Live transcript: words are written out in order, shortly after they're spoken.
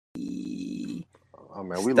Oh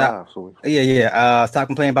man, we Stop. live, so Yeah. Stop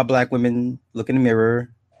complaining about black women. Look in the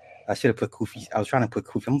mirror. I should have put Kofi. I was trying to put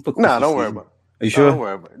Kofi. I'm gonna put nah, Kofi don't worry season. about it. Are you No, sure? don't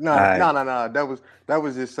worry about it. All Nah, right. nah, nah, nah. That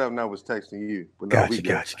was just something I was texting you. But no, we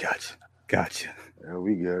Gotcha. good. Gotcha. Yeah,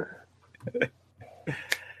 we good.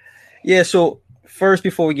 Yeah. So first,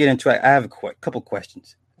 before we get into it, I have a couple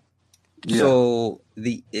questions. Yeah. So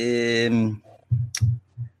you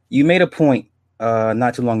made a point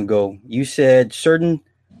not too long ago. You said certain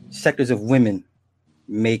sectors of women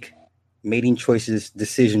make mating choices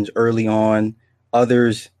decisions early on.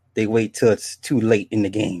 Others they wait till it's too late in the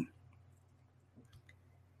game.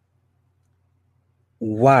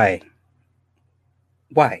 Why?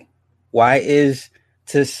 Why? Why is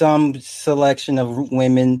to some selection of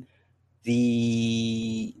women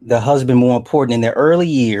the husband more important in their early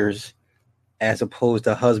years as opposed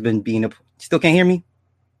to husband being a still can't hear me?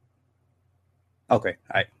 Okay,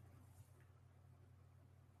 all right.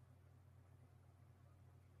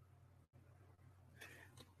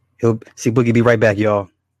 He'll see Boogie be right back, y'all.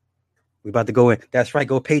 We about to go in. That's right,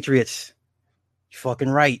 go Patriots. You fucking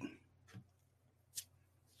right.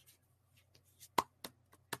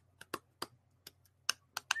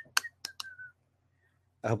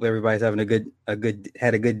 I hope everybody's having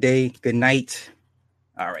had a good day, good night.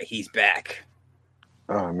 All right, he's back.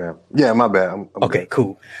 Oh man. Yeah, my bad. I'm Okay, good.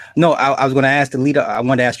 cool. No, I was going to ask the leader. I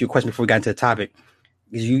wanted to ask you a question before we got into the topic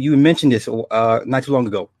because you mentioned this not too long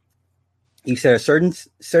ago. You said a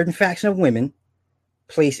certain faction of women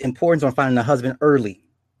place importance on finding a husband early.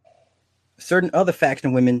 A certain other faction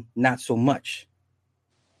of women not so much.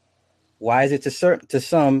 Why is it to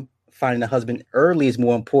some finding a husband early is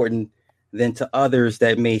more important than to others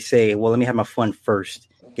that may say, well, let me have my fun first,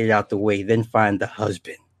 get it out the way, then find the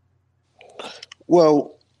husband.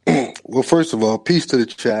 Well, well, first of all, peace to the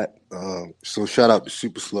chat. So shout out to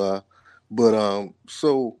Super Sly. But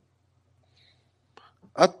so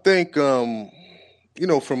I think from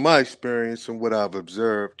my experience and what I've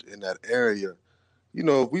observed in that area,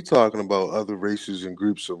 if we're talking about other races and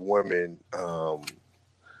groups of women, a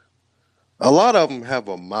lot of them have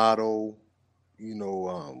a motto, you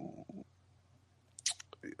know,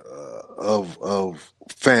 of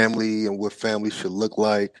family and what family should look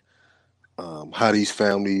like, how these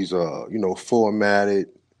families are, formatted.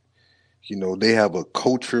 They have a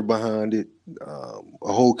culture behind it, a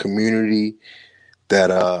whole community that,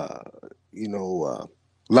 a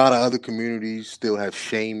lot of other communities still have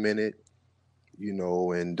shame in it,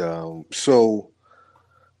 and so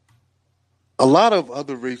a lot of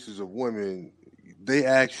other races of women, they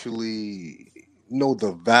actually know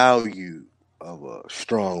the value of a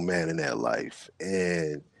strong man in their life.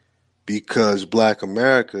 And because Black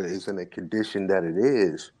America is in a condition that it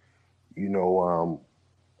is, you know,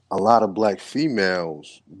 a lot of Black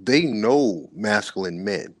females, they know masculine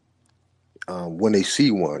men when they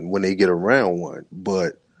see one, when they get around one.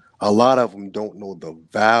 But a lot of them don't know the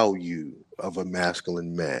value of a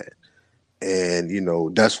masculine man. And,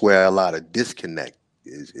 that's where a lot of disconnect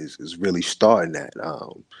is really starting at,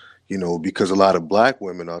 because a lot of Black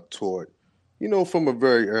women are taught, from a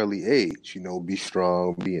very early age, be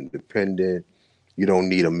strong, be independent, you don't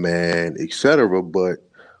need a man, etc. But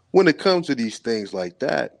when it comes to these things like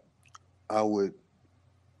that, I would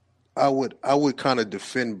I would kind of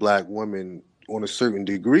defend Black women on a certain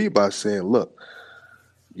degree by saying, look,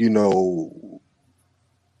 you know,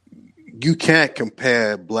 you can't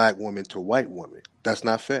compare Black women to white women. That's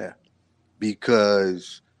not fair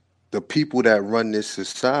because the people that run this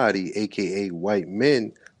society, aka white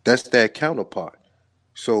men, that's their counterpart.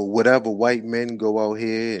 So whatever white men go out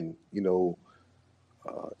here and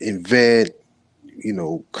invent,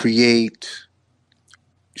 create,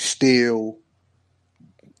 steal,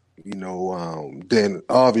 then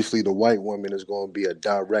obviously the white woman is going to be a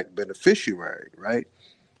direct beneficiary, right?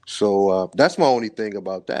 So that's my only thing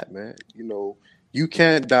about that, man. You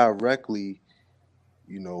can't directly,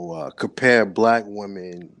 compare Black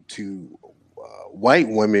women to white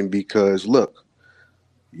women because look,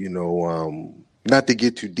 not to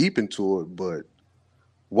get too deep into it, but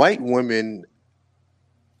white women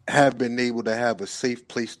have been able to have a safe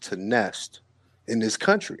place to nest in this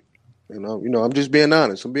country. I'm just being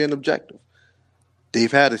honest. I'm being objective.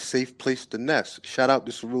 They've had a safe place to nest. Shout out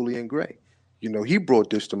to Cerulean Gray. He brought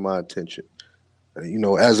this to my attention.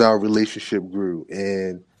 As our relationship grew,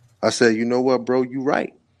 and I said, you know what, bro, you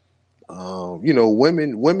right.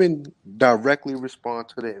 Women directly respond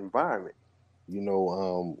to the environment.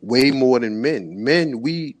 Way more than men.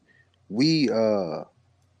 We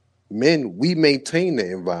men we maintain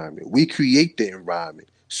the environment. We create the environment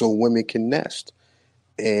so women can nest.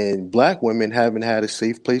 And Black women haven't had a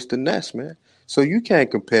safe place to nest, man. So you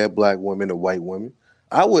can't compare Black women to white women.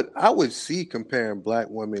 I would see comparing black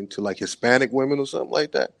women to like Hispanic women or something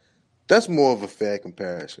like that. That's more of a fair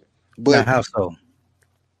comparison. Now, But how so?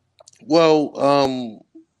 well,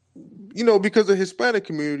 because the Hispanic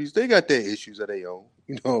communities, they got their issues that they own.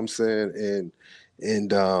 You know what I'm saying?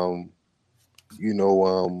 And you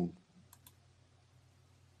know,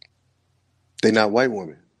 they're not white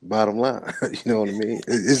women. Bottom line, you know what I mean?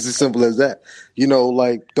 It's as simple as that.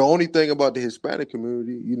 Like the only thing about the Hispanic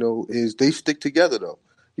community, is they stick together though.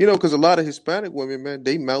 Because a lot of Hispanic women, man,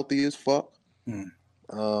 they mouthy as fuck. Hmm.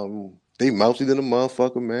 They mouthy than a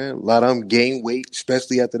motherfucker, man. A lot of them gain weight,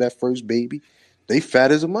 especially after that first baby. They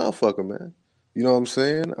fat as a motherfucker, man. You know what I'm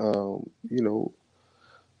saying?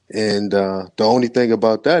 And the only thing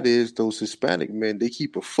about that is those Hispanic men, they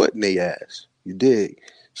keep a foot in their ass. You dig?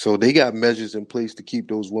 So they got measures in place to keep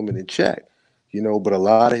those women in check. But a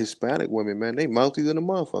lot of Hispanic women, man, they mouthy than a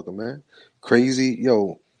motherfucker, man. Crazy,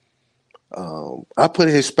 yo. I put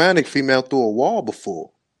a Hispanic female through a wall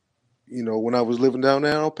before. When I was living down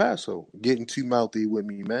there in El Paso, getting too mouthy with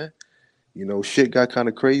me, man. Shit got kind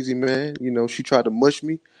of crazy, man. She tried to mush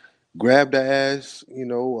me, grabbed the ass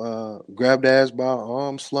by her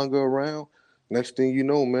arm, slung her around. Next thing you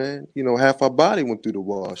know, man, half her body went through the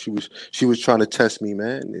wall. She was trying to test me,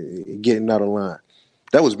 man, and getting out of line.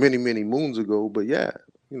 That was many, many moons ago, but yeah,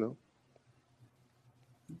 you know.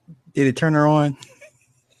 Did it turn her on?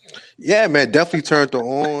 Yeah, man, definitely turned her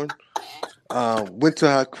on. Went to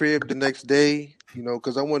her crib the next day,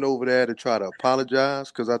 because I went over there to try to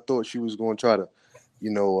apologize because I thought she was going to try to,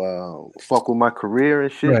 fuck with my career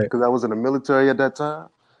and shit Right. because I was in the military at that time.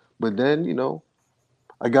 But then,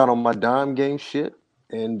 I got on my dime game shit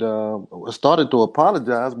and I started to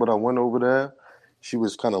apologize, but I went over there. She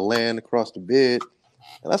was kind of laying across the bed.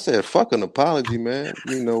 And I said, fuck an apology, man.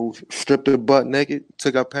 Stripped her butt naked,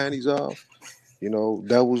 took her panties off.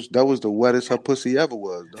 That was the wettest her pussy ever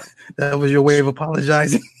was, though. That was your way of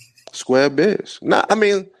apologizing. Square biz. Nah, I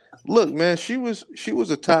mean, look, man, she was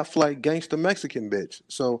a top flight gangster Mexican bitch.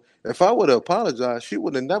 So if I would have apologized, she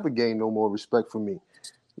would have never gained no more respect from me.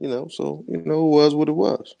 So it was what it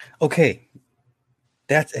was. Okay.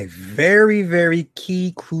 That's a very, very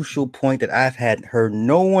key, crucial point that I've had heard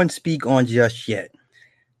no one speak on just yet.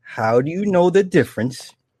 How do you know the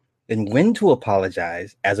difference in when to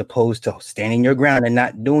apologize as opposed to standing your ground and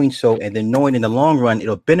not doing so, and then knowing in the long run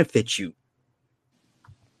it'll benefit you?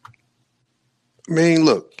 I mean,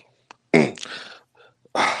 look, you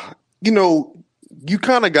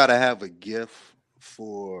kind of got to have a gift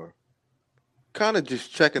for kind of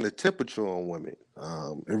just checking the temperature on women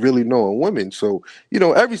and really knowing women. So,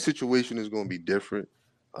 every situation is going to be different.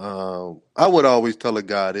 I would always tell a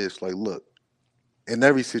guy this, like, look, in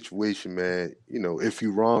every situation, man, if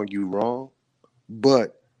you wrong, you wrong.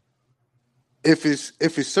 But if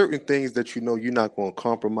it's certain things that you're not going to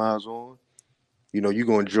compromise on, you're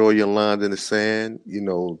going to draw your lines in the sand.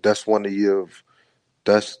 That's one of your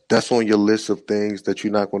that's on your list of things that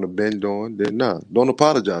you're not going to bend on. Then nah, don't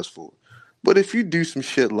apologize for it. But if you do some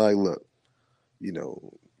shit like, look,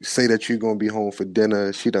 say that you're going to be home for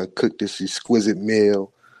dinner, she done cooked this exquisite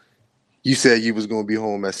meal. You said you was going to be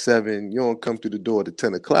home at 7. You don't come through the door at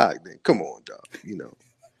 10 o'clock. Then come on, dog. You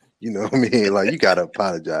know what I mean? Like you gotta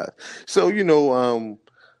apologize. So,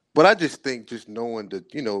 but I just think just knowing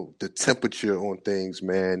the temperature on things,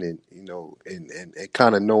 man, and and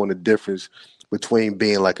kind of knowing the difference between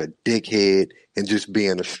being like a dickhead and just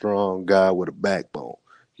being a strong guy with a backbone.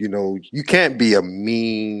 You can't be a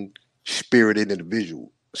mean spirited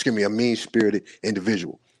individual. Excuse me, a mean spirited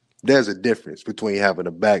individual. There's a difference between having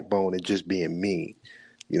a backbone and just being mean.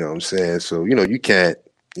 You know what I'm saying? So, you can't,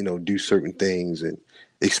 do certain things and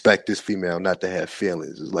expect this female not to have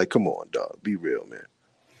feelings. It's like, come on, dog, be real, man.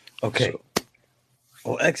 Okay.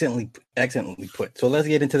 Well, excellently put. So let's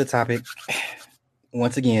get into the topic.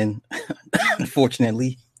 Once again,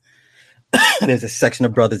 unfortunately, there's a section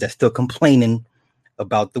of brothers that's still complaining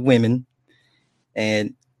about the women,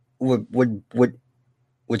 and what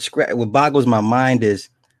boggles my mind is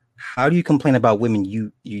how do you complain about women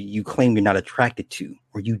you claim you're not attracted to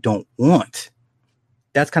or you don't want?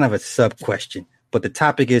 That's kind of a sub question. But the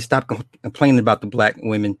topic is stop complaining about the black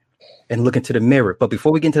women and look into the mirror. But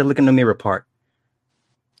before we get into the look in the mirror part,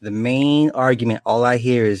 the main argument, all I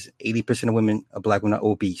hear is 80% of women, black women, are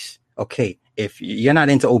obese. Okay, if you're not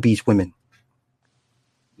into obese women,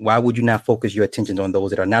 why would you not focus your attention on those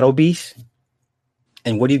that are not obese?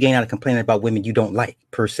 And what do you gain out of complaining about women you don't like,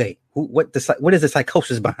 per se? What is the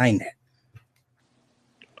psychosis behind that?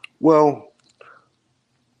 Well,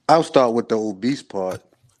 I'll start with the obese part.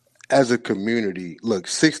 As a community, look,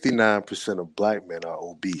 69% of black men are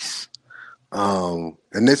obese. And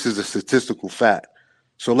this is a statistical fact.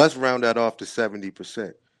 So let's round that off to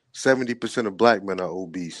 70%. 70% of black men are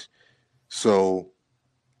obese. So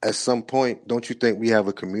at some point, don't you think we have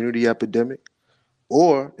a community epidemic?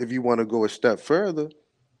 Or if you want to go a step further,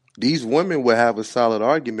 these women will have a solid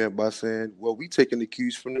argument by saying, well, we taking the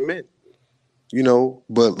cues from the men,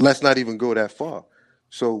 but let's not even go that far.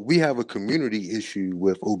 So we have a community issue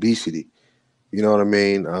with obesity. You know what I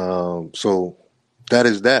mean? So that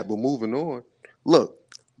is that. But moving on, look,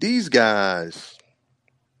 these guys,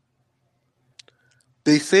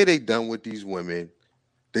 they say they done with these women.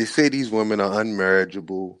 They say these women are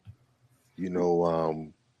unmarriageable. You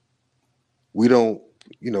know, we don't,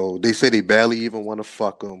 they say they barely even want to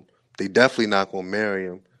fuck them. They definitely not going to marry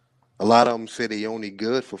them. A lot of them say they only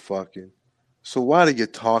good for fucking. So why do you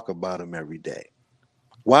talk about them every day?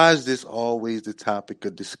 Why is this always the topic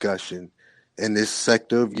of discussion in this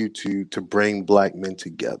sector of YouTube to bring black men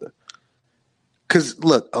together? Because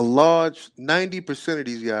look, a large 90% of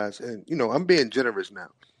these guys, and I'm being generous now,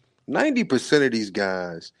 90% of these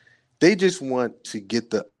guys, they just want to get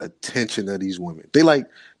the attention of these women. They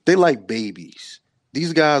like babies.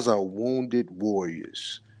 These guys are wounded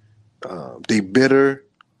warriors. They bitter,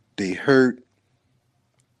 they hurt,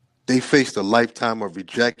 they faced a lifetime of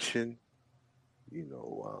rejection.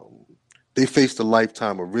 They faced a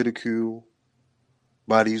lifetime of ridicule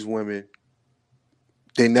by these women.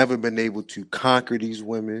 They never been able to conquer these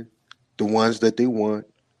women, the ones that they want.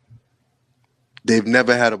 They've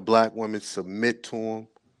never had a black woman submit to them,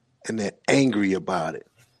 and they're angry about it.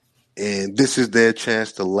 And this is their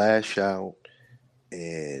chance to lash out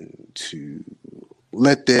and to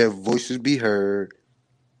let their voices be heard.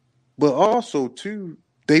 But also, too,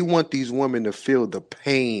 they want these women to feel the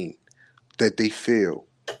pain that they feel,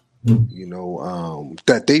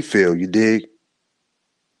 that they feel, you dig?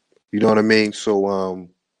 You know what I mean? So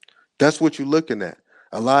that's what you're looking at.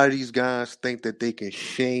 A lot of these guys think that they can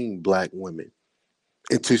shame black women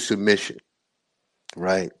into submission,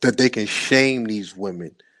 right? That they can shame these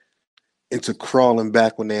women into crawling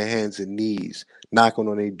back on their hands and knees, knocking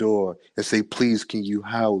on their door and say, please, can you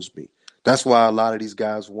house me? That's why a lot of these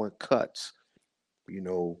guys want cuts,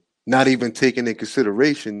 not even taking in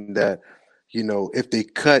consideration that, if they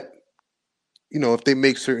cut, if they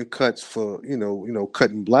make certain cuts for,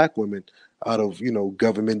 cutting black women out of,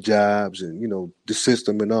 government jobs and, the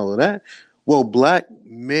system and all of that, well, black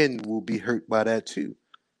men will be hurt by that too.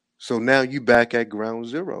 So now you back at ground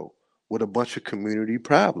zero with a bunch of community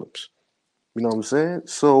problems. You know what I'm saying?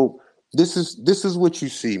 So this is what you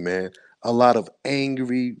see, man. A lot of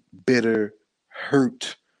angry, bitter,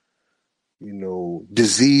 hurt,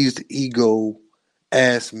 diseased ego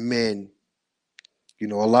ass men. A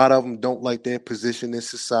lot of them don't like their position in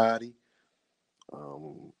society.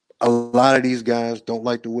 A lot of these guys don't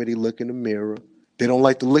like the way they look in the mirror. They don't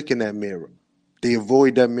like to look in that mirror. They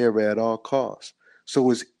avoid that mirror at all costs. So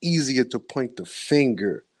it's easier to point the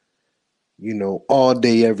finger, all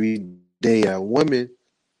day, every day at women.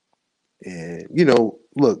 And,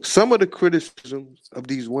 look, some of the criticisms of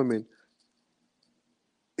these women,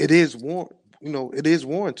 it is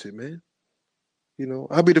warranted, man.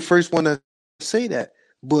 I'll be the first one to say that.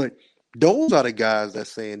 But those are the guys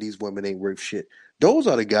that's saying these women ain't worth shit. Those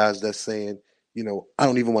are the guys that's saying, I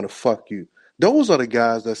don't even want to fuck you. Those are the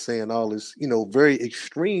guys that's saying all this, very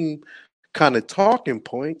extreme kind of talking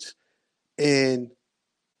points. And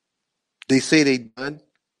they say they done,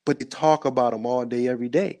 but they talk about them all day, every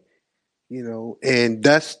day. And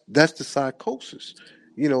that's the psychosis.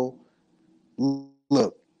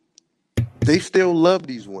 Look, they still love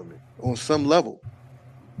these women on some level.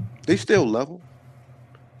 They still love them,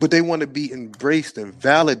 but they want to be embraced and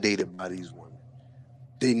validated by these women.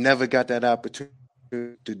 They never got that opportunity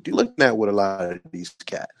to do. Looking at with a lot of these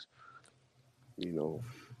cats,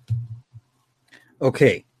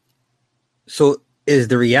 Okay, so is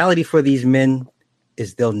the reality for these men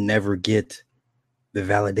is they'll never get the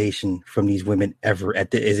validation from these women ever?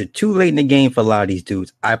 Is it too late in the game for a lot of these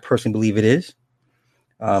dudes? I personally believe it is.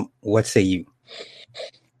 What say you?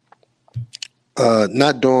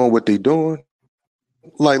 Not doing what they doing.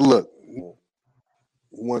 Like, look,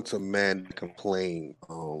 once a man complain,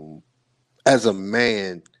 as a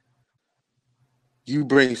man, you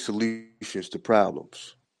bring solutions to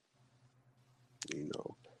problems.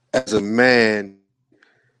 As a man,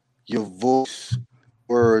 your voice,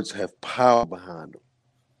 words have power behind them.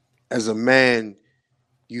 As a man,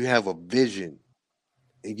 you have a vision,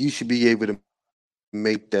 and you should be able to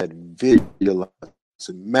make that vision realize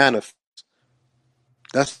and manifest.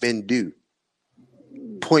 That's what men do.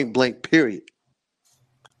 Point blank, period.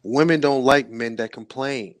 Women don't like men that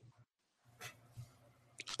complain.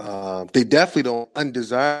 They definitely don't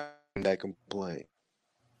undesire men that complain.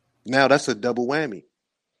 Now that's a double whammy.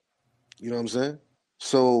 You know what I'm saying?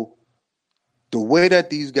 So the way that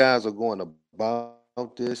these guys are going about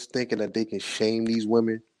this, thinking that they can shame these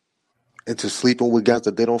women into sleeping with guys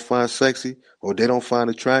that they don't find sexy or they don't find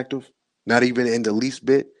attractive, not even in the least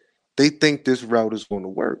bit, they think this route is going to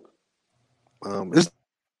work. It's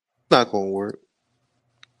not going to work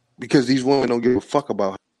because these women don't give a fuck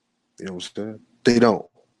about. You know what I'm saying? They don't.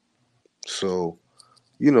 So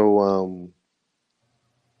you know,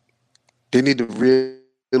 they need to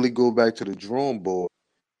really go back to the drawing board.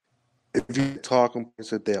 If you talking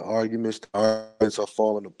points that their arguments are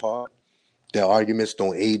falling apart. Their arguments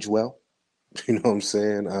don't age well. You know what I'm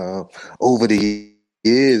saying? Over the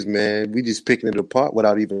years, man, we just picking it apart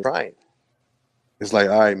without even trying. It's like,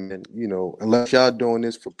 all right, man, unless y'all doing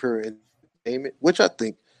this for pure entertainment, which I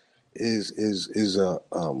think is is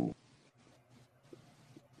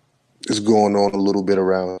going on a little bit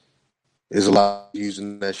around. There's a lot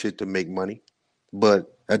using that shit to make money.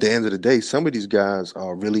 But at the end of the day, some of these guys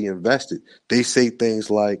are really invested. They say things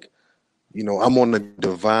like, I'm on a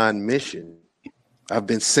divine mission. I've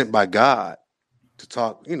been sent by God to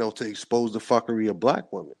talk, to expose the fuckery of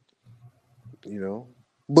black women, you know.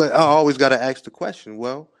 But I always got to ask the question,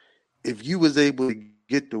 well, if you was able to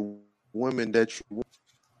get the women that you want,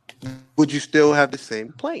 would you still have the same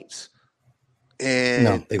complaints? No,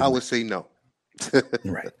 And they I won't. would say no.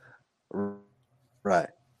 Right. Right.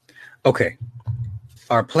 Okay.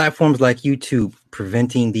 Are platforms like YouTube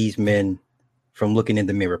preventing these men from looking in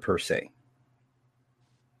the mirror per se?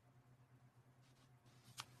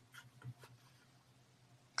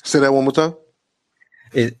 Say that one more time.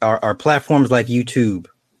 Are platforms like YouTube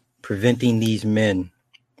preventing these men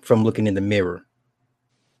from looking in the mirror?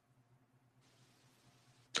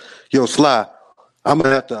 Yo, Sly, I'm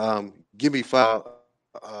gonna have to give me 5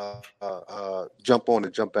 jump on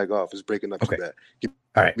and jump back off. It's breaking up too Okay. bad. Give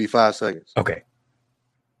All right. me 5 seconds. Okay.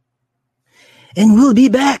 And we'll be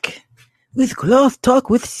back with Cloth Talk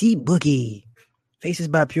with C Boogie. Faces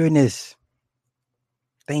by Pureness.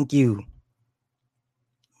 Thank you.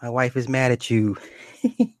 My wife is mad at you.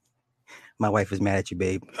 My wife is mad at you,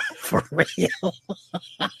 babe. For real.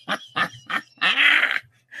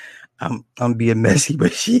 I'm being messy,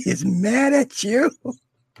 but she is mad at you.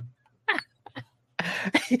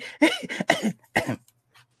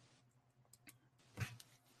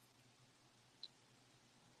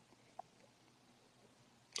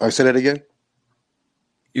 All right, say that again.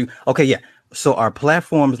 Okay, yeah. So are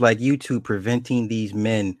platforms like YouTube preventing these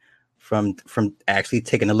men from actually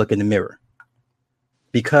taking a look in the mirror?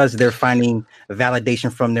 Because they're finding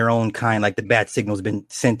validation from their own kind, like the bat signal's been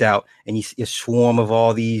sent out, and you swarm of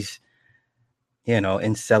all these,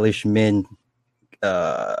 incelish men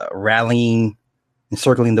rallying and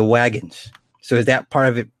circling the wagons. So is that part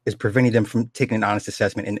of it is preventing them from taking an honest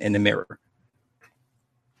assessment in the mirror?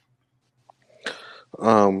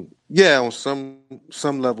 Yeah, on some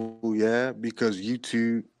level, yeah, because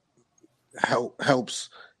YouTube helps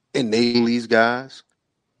enable these guys.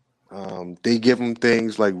 They give them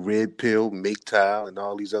things like red pill, make tile, and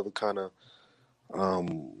all these other kind of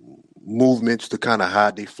movements to kind of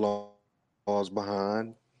hide their flaws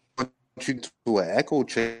behind. Once you get to an echo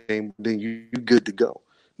chamber, then you good to go.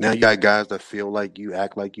 Now you got guys that feel like you,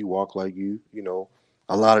 act like you, walk like you.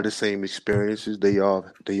 A lot of the same experiences they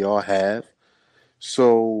all have.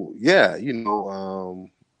 So yeah,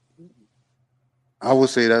 I would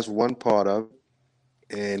say that's one part of it.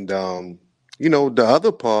 And the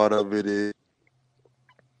other part of it is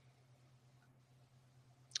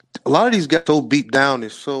a lot of these guys so beat down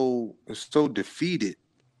and so defeated.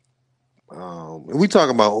 And we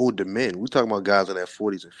talking about older men. We talking about guys in their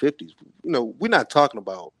 40s and 50s. We're not talking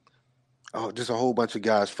about just a whole bunch of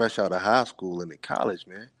guys fresh out of high school and in college,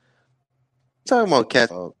 man. We're talking about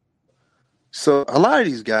cats. So a lot of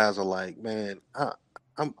these guys are like, man,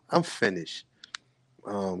 I'm finished.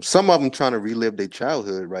 Some of them trying to relive their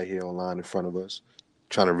childhood right here online in front of us,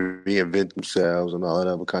 trying to reinvent themselves and all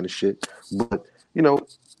that other kind of shit. But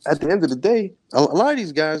at the end of the day, a lot of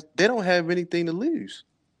these guys, they don't have anything to lose.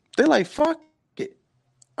 They're like, fuck it.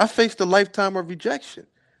 I faced a lifetime of rejection.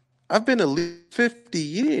 I've been at least 50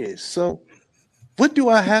 years. So what do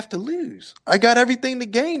I have to lose? I got everything to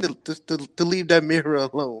gain to leave that mirror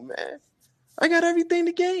alone, man. I got everything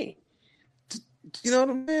to gain. You know what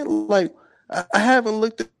I mean? Like, I haven't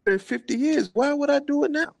looked at it in 50 years. Why would I do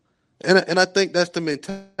it now? And I think that's the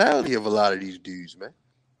mentality of a lot of these dudes, man.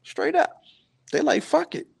 Straight up. They like,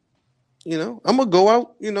 fuck it. I'm going to go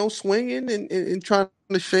out, swinging and trying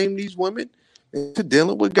to shame these women into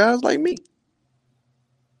dealing with guys like me.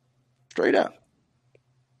 Straight up.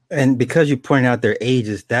 And because you pointed out their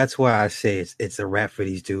ages, that's why I say it's a wrap for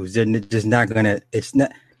these dudes. They're just not gonna. It's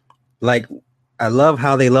not like I love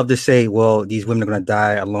how they love to say, "Well, these women are gonna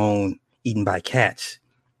die alone, eaten by cats."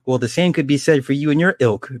 Well, the same could be said for you and your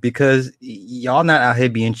ilk because y'all not out here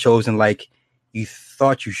being chosen like you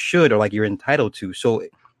thought you should or like you're entitled to. So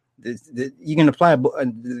you can apply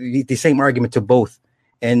the same argument to both,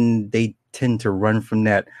 and they tend to run from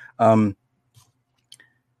that.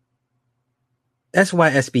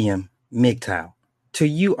 SYSBM, MGTOW, to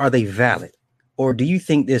you, are they valid? Or do you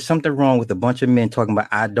think there's something wrong with a bunch of men talking about,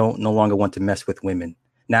 I don't no longer want to mess with women?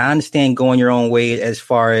 Now, I understand going your own way as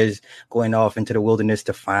far as going off into the wilderness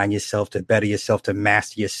to find yourself, to better yourself, to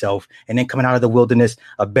master yourself, and then coming out of the wilderness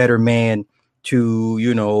a better man to,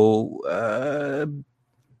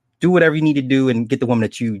 do whatever you need to do and get the woman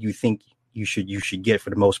that you think you should get for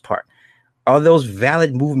the most part. Are those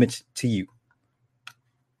valid movements to you?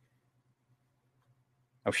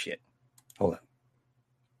 Oh shit! Hold on.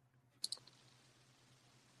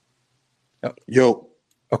 Oh. Yo.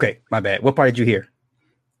 Okay, my bad. What part did you hear?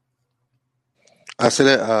 I said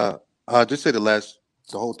that. I just said the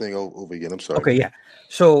whole thing over again. I'm sorry. Okay, yeah.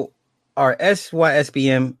 So are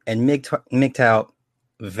SYSBM and MGTOW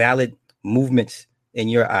valid movements in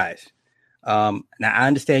your eyes? Now I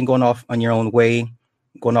understand going off on your own way,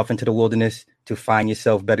 going off into the wilderness to find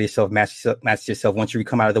yourself, better yourself, master yourself. Once you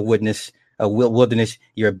come out of the wilderness,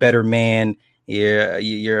 you're a better man.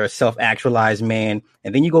 You're a self-actualized man,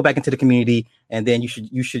 and then you go back into the community, and then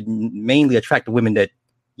you should mainly attract the women that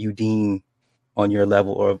you deem on your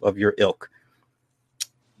level or of your ilk.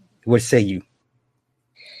 What say you?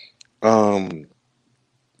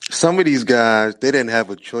 Some of these guys, they didn't have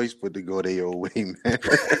a choice but to go their own way, man.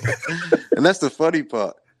 And that's the funny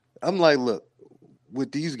part. I'm like, look, with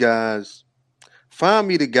these guys, find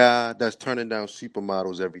me the guy that's turning down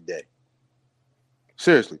supermodels every day.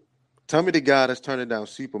 Seriously. Tell me the guy that's turning down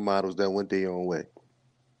supermodels that went their own way.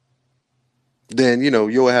 Then,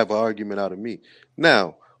 you'll have an argument out of me.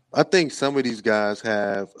 Now, I think some of these guys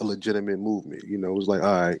have a legitimate movement. It's like,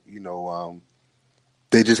 all right,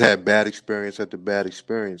 they just had bad experience after bad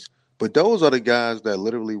experience. But those are the guys that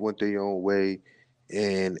literally went their own way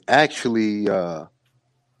and actually, found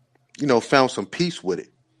some peace with it.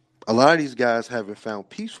 A lot of these guys haven't found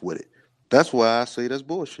peace with it. That's why I say that's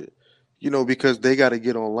bullshit. Because they got to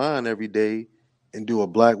get online every day and do a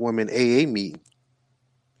black women AA meeting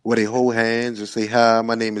where they hold hands and say, hi,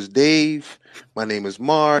 my name is Dave. My name is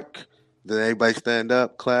Mark. Then everybody stand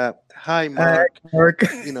up, clap. Hi, Mark. Hi, Mark.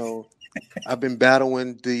 I've been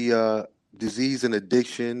battling the disease and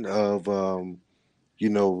addiction of,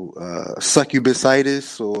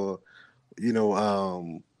 succubusitis or,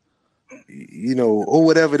 or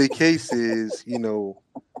whatever the case is,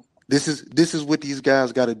 this is what these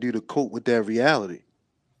guys got to do to cope with that reality.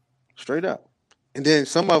 Straight up. And then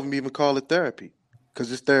some of them even call it therapy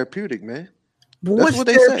because it's therapeutic, man. That's what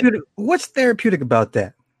they say. What's therapeutic about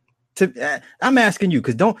that? I'm asking you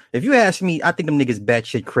because if you ask me, I think them niggas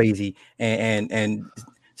batshit crazy and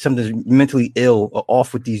something's mentally ill or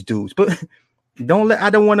off with these dudes. But I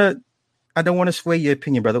don't want to sway your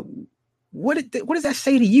opinion, brother. What does that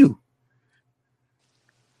say to you?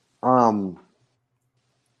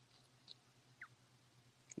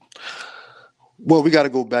 Well, we got to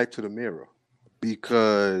go back to the mirror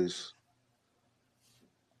because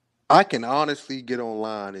I can honestly get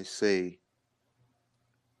online and say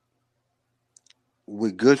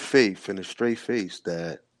with good faith and a straight face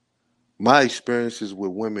that my experiences with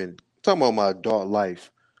women, talking about my adult life,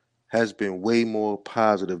 has been way more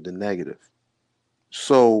positive than negative.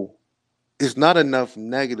 So it's not enough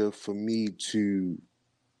negative for me to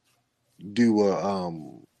do a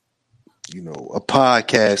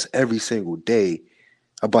podcast every single day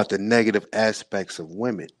about the negative aspects of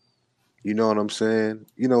women. You know what I'm saying?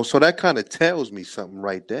 So that kind of tells me something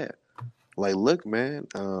right there. Like, look, man,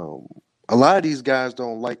 a lot of these guys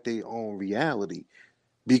don't like their own reality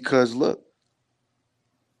because, look,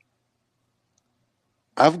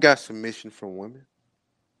 I've got submission from women,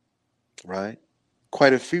 right?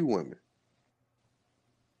 Quite a few women.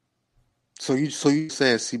 So you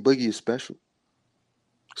saying C Boogie is special?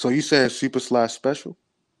 So you saying Super Sly special?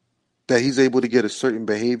 That he's able to get a certain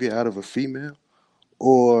behavior out of a female?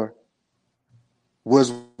 Or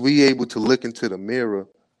was we able to look into the mirror,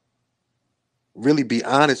 really be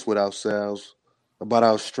honest with ourselves about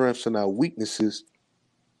our strengths and our weaknesses,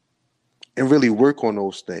 and really work on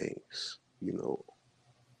those things,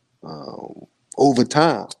 over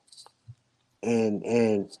time,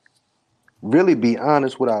 and really be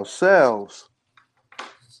honest with ourselves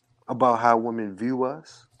about how women view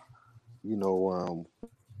us,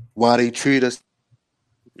 why they treat us,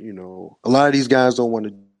 You know, a lot of these guys don't want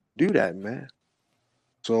to do that, man.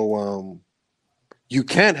 So you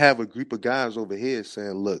can't have a group of guys over here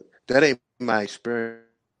saying, "Look, that ain't my experience,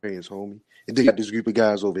 homie," and then you got this group of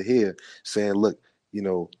guys over here saying, "Look, you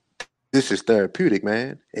know, this is therapeutic,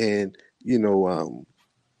 man," and you know,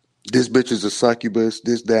 this bitch is a succubus,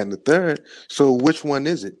 this, that, and the third. So which one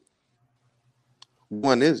is it?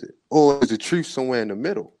 One is it, or is the truth somewhere in the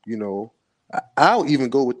middle? You know, I'll even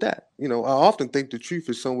go with that. You know, I often think the truth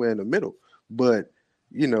is somewhere in the middle, but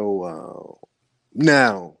you know,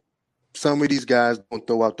 now some of these guys don't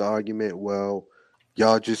throw out the argument, well,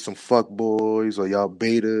 y'all just some fuck boys, or y'all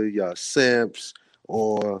beta, y'all simps,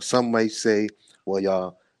 or some might say,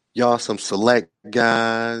 well, y'all some select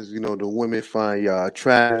guys, you know, the women find y'all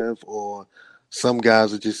attractive, or some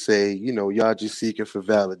guys will just say, you know, y'all just seeking for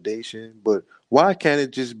validation. But why can't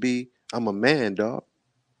it just be, I'm a man, dog,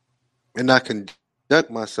 and I conduct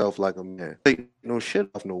myself like a man? Take no shit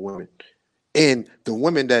off no women. And the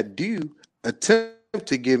women that do attempt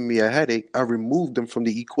to give me a headache, I remove them from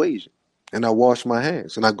the equation and I wash my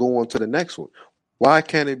hands and I go on to the next one. Why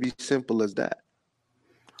can't it be simple as that?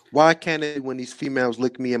 Why can't it, when these females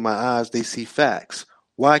look me in my eyes, they see facts?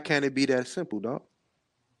 Why can't it be that simple, dog?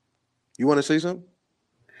 You want to say something?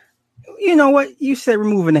 You know what? You said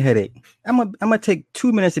removing the headache. I'm gonna take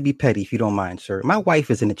 2 minutes to be petty, if you don't mind, sir. My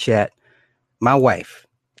wife is in the chat. My wife,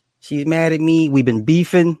 she's mad at me. We've been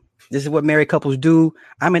beefing. This is what married couples do.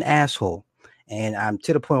 I'm an asshole, and I'm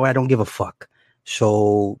to the point where I don't give a fuck.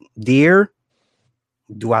 So, dear,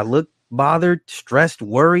 do I look bothered, stressed,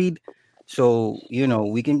 worried? So, you know,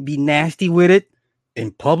 we can be nasty with it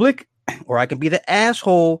in public, or I can be the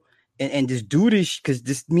asshole and just do this because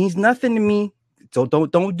this means nothing to me. So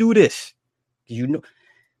don't do this. You know,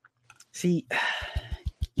 see,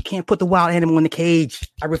 you can't put the wild animal in the cage.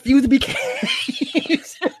 I refuse to be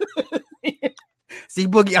caged. See,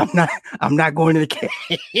 Boogie, I'm not going to the cage.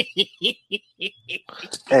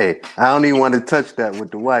 Hey, I don't even want to touch that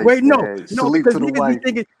with the wife. Wait, no, Man. no, Salute because to the niggas be wife.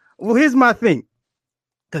 thinking, well, here's my thing.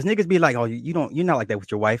 Because niggas be like, oh, you're not like that with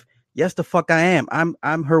your wife. Yes, the fuck I am.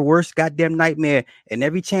 I'm her worst goddamn nightmare. And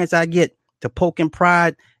every chance I get to poke and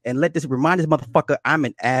prod and remind this motherfucker I'm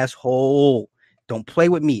an asshole. Don't play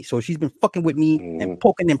with me. So she's been fucking with me and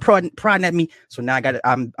poking and prodding at me. So now I got it.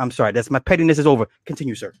 I'm sorry. That's my pettiness is over.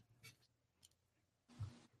 Continue, sir.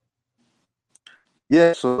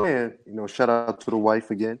 Yeah, so man, you know, shout out to the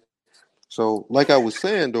wife again. So, like I was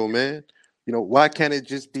saying though, man, you know, why can't it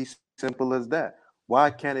just be simple as that? Why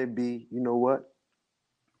can't it be, you know what?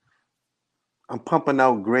 I'm pumping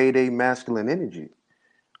out grade A masculine energy.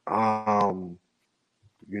 Um,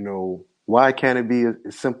 you know, why can't it be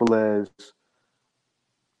as simple as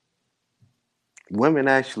women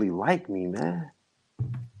actually like me, man?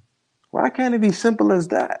 Why can't it be simple as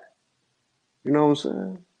that? You know what I'm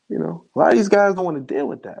saying? You know, a lot of these guys don't want to deal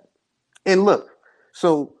with that. And look,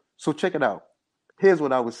 so check it out. Here's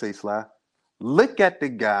what I would say, Sly. Look at the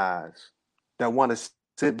guys that want to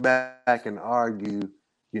sit back and argue,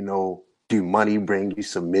 you know, do money bring you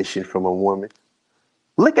submission from a woman?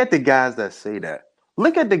 Look at the guys that say that.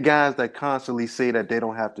 Look at the guys that constantly say that they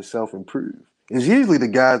don't have to self-improve. It's usually the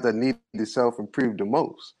guys that need to self-improve the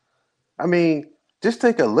most. I mean, just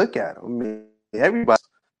take a look at them. I mean, everybody.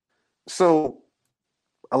 So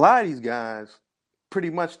a lot of these guys, pretty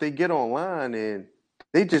much, they get online and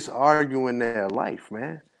they just arguing their life,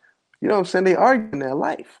 man. You know what I'm saying? They arguing their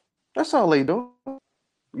life. That's all they do.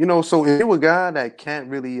 You know, so if you're a guy that can't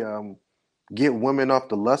really get women off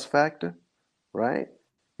the lust factor, right?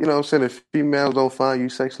 You know what I'm saying? If females don't find you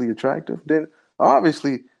sexually attractive, then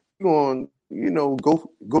obviously you're going, you know,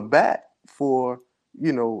 go back for,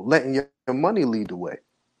 you know, letting your money lead the way.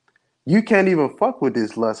 You can't even fuck with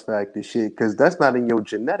this lust factor shit because that's not in your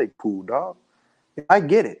genetic pool, dog. I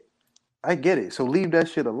get it. I get it. So leave that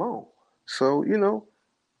shit alone. So, you know,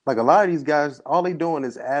 like a lot of these guys, all they doing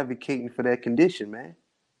is advocating for their condition, man.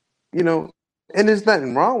 You know, and there's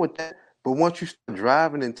nothing wrong with that. But once you start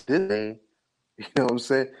driving into this thing, you know what I'm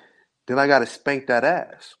saying? Then I got to spank that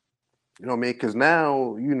ass. You know what I mean? Because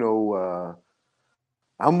now, you know,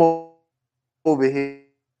 I'm over here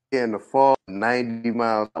in the fall, 90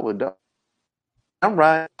 miles an hour, dog. I'm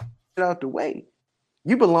riding out the way.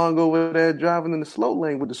 You belong over there driving in the slow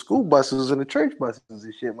lane with the school buses and the church buses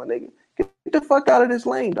and shit, my nigga. Get the fuck out of this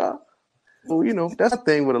lane, dog. Well, you know, that's the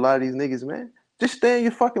thing with a lot of these niggas, man. Just stay in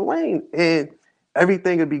your fucking lane and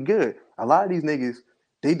everything will be good. A lot of these niggas,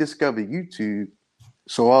 they discover YouTube,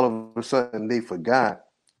 so all of a sudden they forgot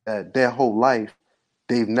that their whole life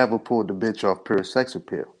they've never pulled the bitch off pure sex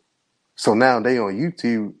appeal. So now they on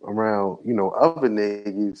YouTube around, you know, other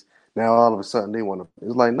niggas. Now all of a sudden they want to.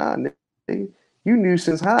 It's like, nah, nigga, You knew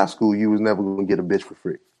since high school you was never gonna get a bitch for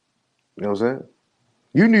free. You know what I'm saying?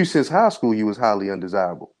 You knew since high school you was highly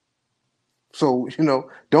undesirable. So,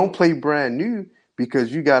 don't play brand new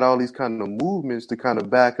because you got all these kind of movements to kind of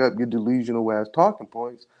back up your delusional ass talking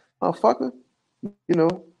points. Motherfucker, you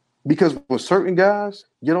know, because when certain guys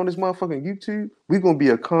get on this motherfucking YouTube, we gonna be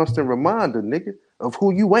a constant reminder, nigga, of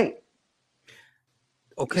who you ain't.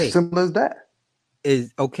 Okay. Simple as that.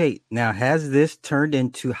 Is okay. Now, has this turned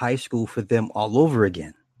into high school for them all over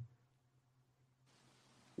again?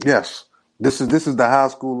 Yes. This is the high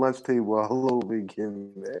school lunch table all over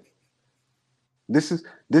again, man. This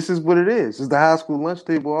is what it is. It's the high school lunch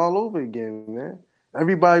table all over again, man.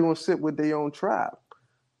 Everybody gonna sit with their own tribe.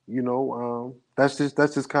 That's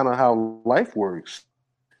just kind of how life works.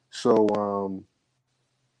 So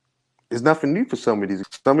it's nothing new for some of these.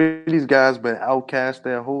 Some of these guys been outcast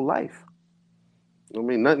their whole life. I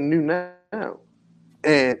mean, nothing new now.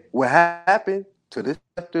 And what happened to this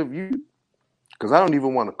sector of you? Because I don't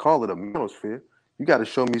even want to call it a manosphere. You got to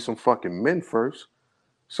show me some fucking men first.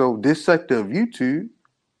 So this sector of YouTube,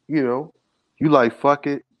 you like fuck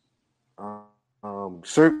it.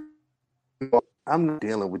 Certain, I'm not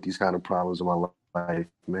dealing with these kind of problems in my life,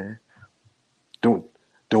 man. Don't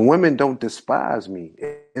the women don't despise me,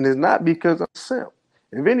 and it's not because I'm simp.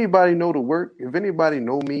 If anybody know the work, if anybody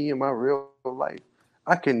know me in my real life,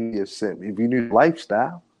 I can be a simp. If you knew the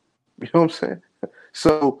lifestyle, you know what I'm saying.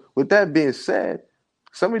 So with that being said,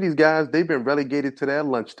 some of these guys they've been relegated to their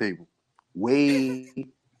lunch table, way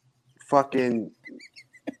fucking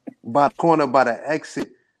by the corner by the exit.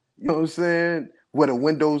 You know what I'm saying? Where the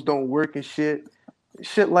windows don't work and shit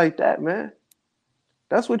like that, man.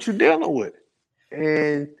 That's what you're dealing with.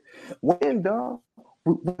 And when, dog,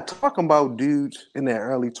 we're talking about dudes in their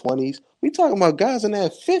early 20s. We talking about guys in their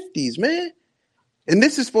 50s, man. And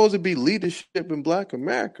this is supposed to be leadership in Black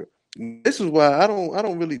America. This is why I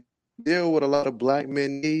don't really deal with a lot of black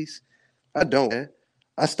men these. I don't, man.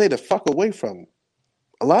 I stay the fuck away from them.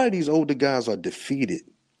 A lot of these older guys are defeated.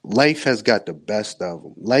 Life has got the best of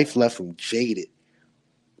them. Life left them jaded.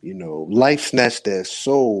 Life snatched their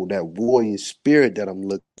soul, that warrior spirit that I'm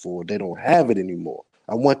looking for. They don't have it anymore.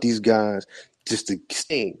 I want these guys just to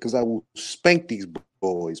sting because I will spank these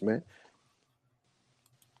boys, man.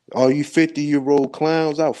 All you 50-year-old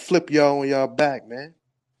clowns, I'll flip y'all on y'all back, man.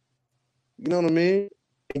 You know what I mean?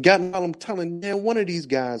 And got all I'm telling man, one of these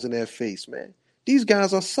guys in their face, man. These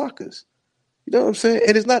guys are suckers. You know what I'm saying?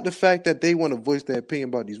 And it's not the fact that they want to voice their opinion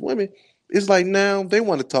about these women. It's like now they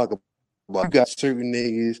want to talk about you got certain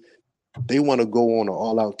niggas. They want to go on an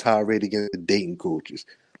all-out tirade against the dating coaches.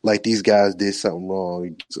 Like these guys did something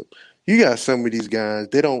wrong. You got some of these guys,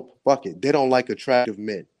 they don't fuck it. They don't like attractive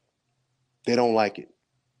men. They don't like it.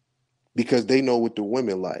 Because they know what the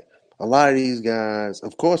women like. A lot of these guys,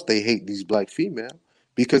 of course, they hate these black females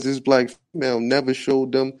because this black female never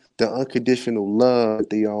showed them the unconditional love that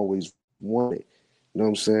they always wanted. You know what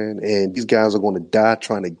I'm saying? And these guys are going to die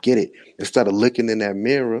trying to get it instead of looking in that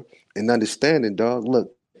mirror and understanding, dog,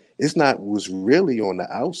 look, it's not what's really on the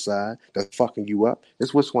outside that's fucking you up.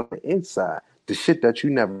 It's what's on the inside, the shit that you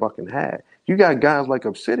never fucking had. You got guys like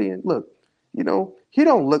Obsidian. Look, he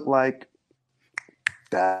don't look like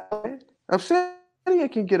that. Obsidian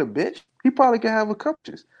can get a bitch. He probably can have a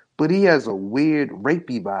couple, but he has a weird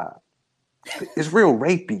rapey vibe. It's real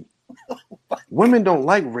rapey. Women don't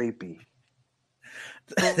like rapey.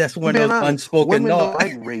 That's one of those unspoken women don't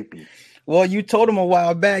like rapey. Well, you told him a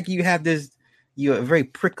while back you have this. You're a very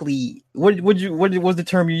prickly. What was the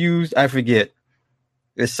term you used? I forget.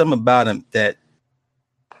 There's something about him that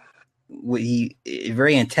he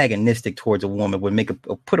very antagonistic towards a woman,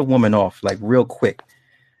 would put a woman off like real quick.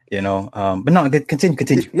 But no,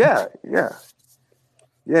 continue. Yeah.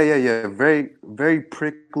 Very, very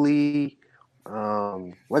prickly.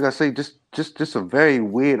 Like I say, just a very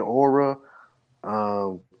weird aura.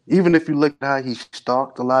 Even if you look at how he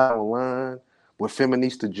stalked a lot online with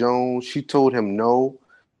Feminista Jones, she told him no.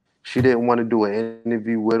 She didn't want to do an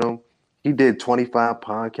interview with him. He did 25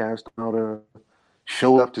 podcasts about her,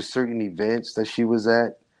 showed up to certain events that she was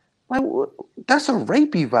at. Like, that's a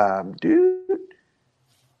rapey vibe, dude.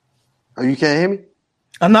 Oh, you can't hear me?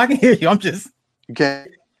 I'm not gonna hear you. I'm just. You can't.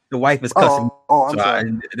 The wife is cussing. I'm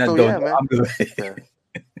sorry. Man. I'm good.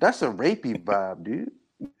 That's a rapey vibe, dude.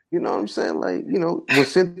 You know what I'm saying? Like, when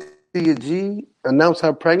Cynthia G announced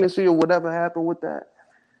her pregnancy or whatever happened with that,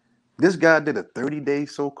 this guy did a 30-day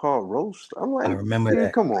so-called roast. I'm like, I remember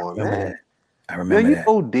that. Come on, man. I remember that. You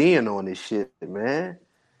ODing on this shit, man.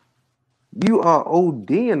 You are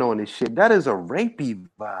ODing on this shit. That is a rapey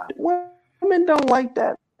vibe. Women don't like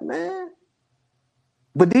that, man.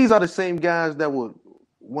 But these are the same guys that would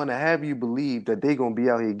want to have you believe that they're gonna be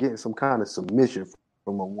out here getting some kind of submission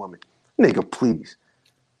from a woman. Nigga, please.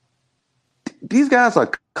 These guys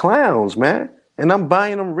are clowns, man. And I'm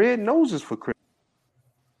buying them red noses for Christmas.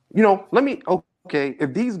 Okay,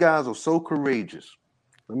 if these guys are so courageous,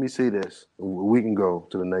 let me say this. We can go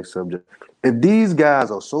to the next subject. If these guys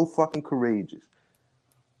are so fucking courageous,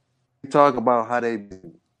 they talk about how they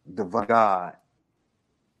divide God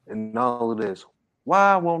and all of this.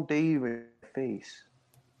 Why won't they even face?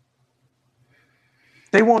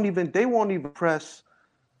 They won't even press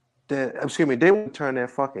that. Excuse me. They won't turn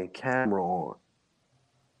that fucking camera on.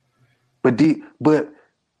 But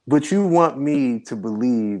you want me to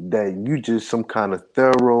believe that you just some kind of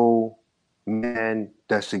thorough man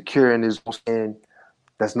that's secure in his skin,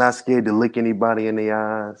 that's not scared to look anybody in the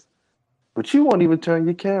eyes. But you won't even turn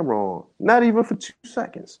your camera on, not even for 2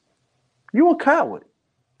 seconds. You a coward,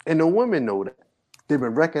 and the women know that. They've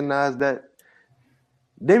been recognizing that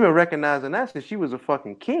since she was a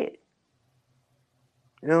fucking kid.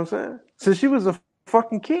 You know what I'm saying? Since she was a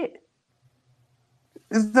fucking kid.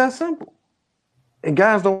 It's that simple. And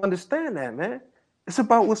guys don't understand that, man. It's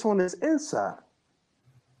about what's on this inside.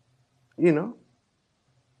 You know?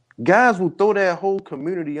 Guys will throw that whole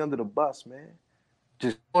community under the bus, man.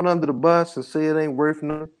 Just throw it under the bus and say it ain't worth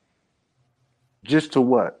nothing. Just to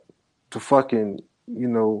what? To fucking,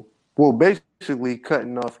 basically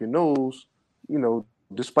cutting off your nose,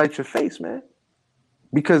 despite your face, man.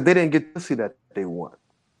 Because they didn't get to see that they want.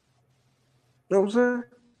 You know what I'm saying?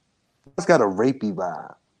 It's got a rapey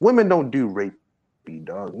vibe. Women don't do rapey,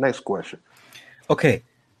 dog. Next question. Okay.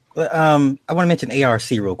 I want to mention ARC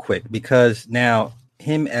real quick because now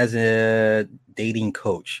him as a dating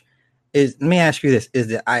coach let me ask you this. Is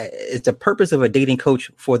the purpose of a dating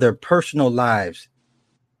coach for their personal lives?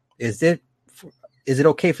 Is it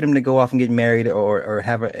okay for them to go off and get married or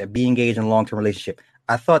be engaged in a long-term relationship?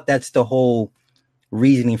 I thought that's the whole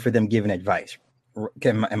reasoning for them giving advice.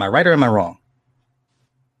 Am I right or am I wrong?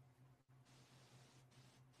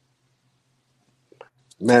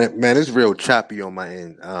 Man, it's real choppy on my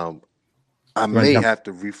end. I may have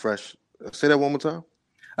to refresh. Say that one more time.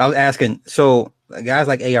 I was asking. So guys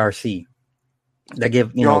like ARC that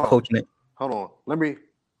give coaching it. Hold on. Let me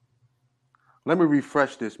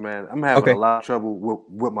refresh this, man. I'm having a lot of trouble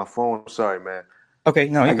with my phone. I'm sorry, man. Okay,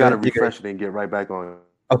 no, I gotta refresh it and get right back on.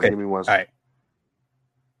 Okay, give me one second.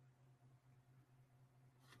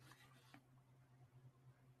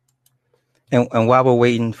 All right. And while we're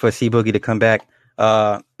waiting for C Boogie to come back,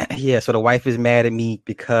 so the wife is mad at me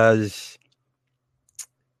because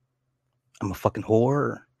I'm a fucking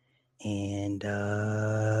whore, and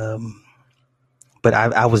but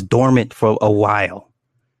I was dormant for a while,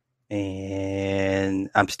 and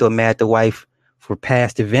I'm still mad at the wife for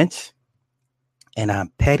past events, and I'm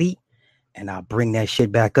petty, and I'll bring that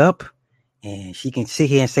shit back up, and she can sit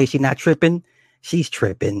here and say she's not tripping. She's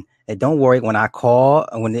tripping. And don't worry, when I call,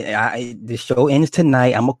 when the show ends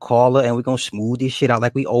tonight, I'm going to call her and we're going to smooth this shit out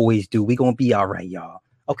like we always do. We're going to be all right, y'all.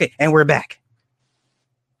 Okay, and we're back.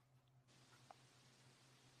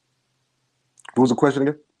 What was the question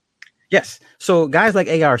again? Yes. So guys like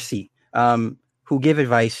ARC, who give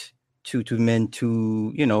advice to men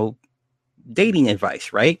to, dating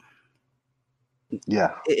advice, right?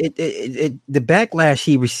 Yeah. The backlash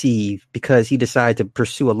he received because he decided to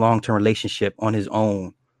pursue a long-term relationship on his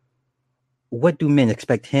own. What do men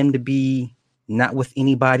expect him to be? Not with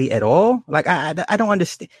anybody at all? Like I don't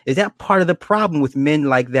understand. Is that part of the problem with men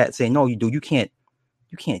like that saying, no, you can't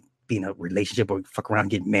be in a relationship or fuck around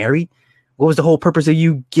and get married? What was the whole purpose of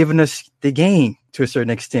you giving us the game to a certain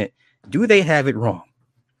extent? Do they have it wrong?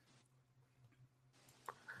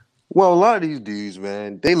 Well, a lot of these dudes,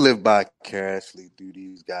 man, they live vicariously through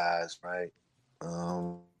these guys, right?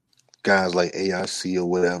 Guys like ARC or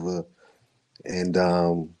whatever. And,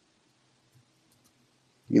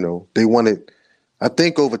 they wanted, I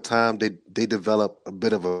think over time they develop a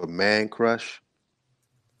bit of a man crush.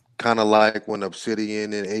 Kind of like when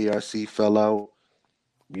Obsidian and ARC fell out,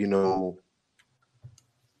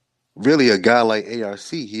 really a guy like ARC,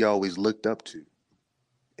 he always looked up to.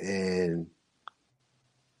 And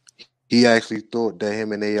he actually thought that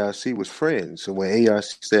him and ARC was friends. So when ARC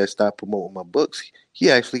said stop promoting my books, he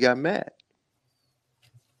actually got mad.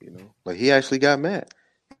 He actually got mad.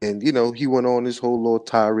 And, he went on this whole little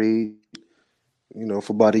tirade, for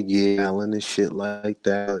about a year, Allen and shit like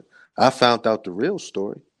that. I found out the real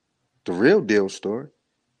story, the real deal story.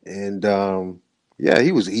 And,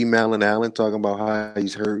 he was emailing Allen talking about how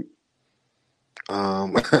he's hurt.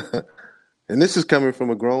 And this is coming from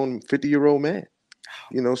a grown 50-year-old man.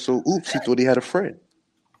 So oops, he thought he had a friend.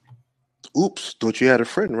 Oops, thought you had a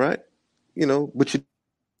friend, right? But you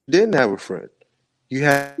didn't have a friend. You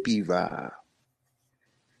had a rapey vibe.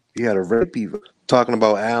 You had a rapey vibe. Talking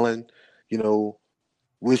about Alan, you know,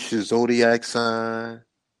 what's your zodiac sign?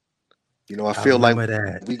 I I feel like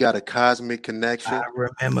remember that. we got a cosmic I connection.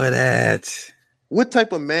 remember that. What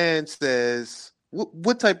type of man says,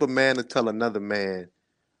 what type of man to tell another man,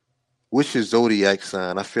 what's your zodiac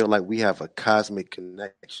sign? I feel like we have a cosmic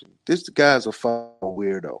connection. This guy's a fucking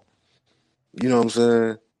weirdo. You know what I'm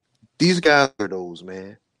saying? These guys are those,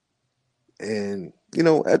 man. And,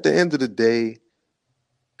 at the end of the day,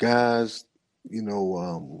 guys, you know,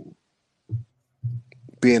 um,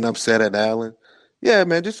 being upset at Allen, yeah,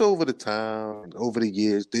 man, just over the time, over the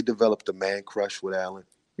years, they developed a man crush with Allen.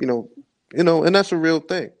 You know, and that's a real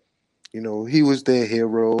thing. He was their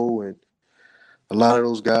hero, and a lot of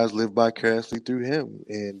those guys lived vicariously through him,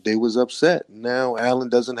 and they was upset. Now Allen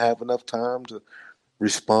doesn't have enough time to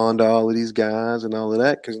respond to all of these guys and all of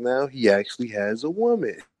that because now he actually has a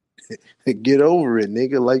woman. Get over it,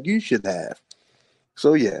 nigga, like you should have.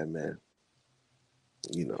 So yeah, man,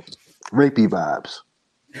 you know, rapey vibes.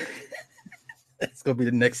 That's gonna be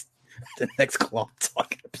the next Cloth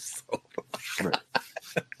Talk episode. Right.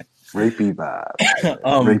 Rapey vibes.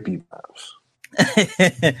 um, Rapey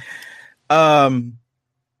vibes.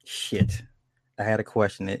 shit. I had a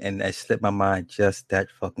question and it slipped my mind just that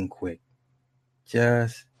fucking quick.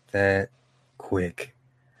 Just that quick.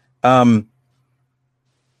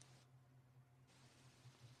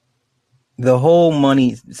 The whole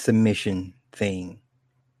money submission thing.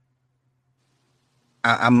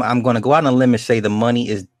 I'm gonna go out on a limb and say the money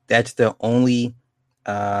that's the only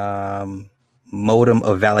modem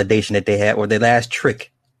of validation that they have, or the last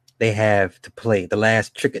trick they have to play, the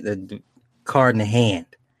last trick, the card in the hand.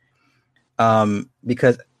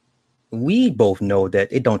 Because we both know that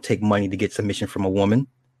it don't take money to get submission from a woman.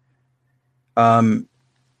 The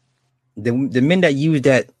men that use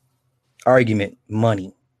that argument,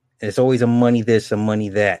 money, it's always a money this, a money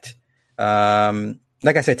that.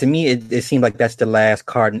 Like I said, to me, it seemed like that's the last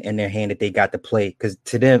card in their hand that they got to play, because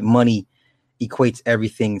to them, money equates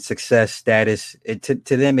everything, success, status. To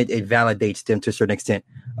them, it validates them to a certain extent.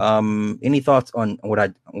 Any thoughts on what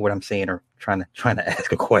I'm saying, or trying to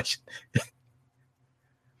ask a question?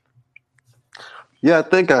 Yeah, I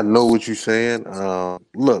think I know what you're saying.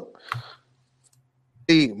 Look,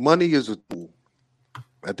 money is a tool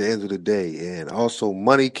at the end of the day, and also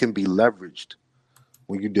money can be leveraged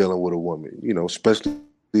when you're dealing with a woman. Especially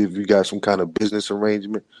if you got some kind of business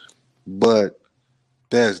arrangement. But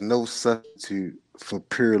there's no substitute for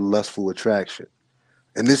pure lustful attraction,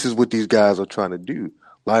 and this is what these guys are trying to do.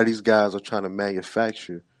 A lot of these guys are trying to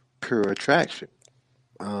manufacture pure attraction.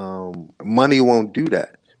 Money won't do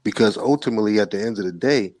that because ultimately, at the end of the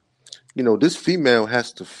day, this female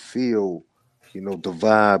has to feel, the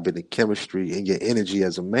vibe and the chemistry and your energy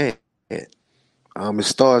as a man. It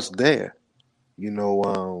starts there.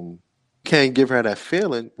 Can't give her that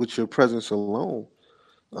feeling with your presence alone.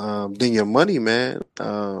 Then your money, man,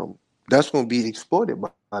 that's going to be exploited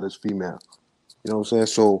by this female. You know what I'm saying?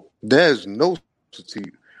 So there's no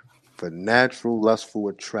substitute for natural lustful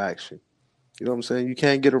attraction. You know what I'm saying? You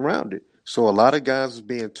can't get around it. So a lot of guys is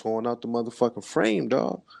being torn out the motherfucking frame,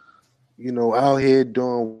 dog. Out here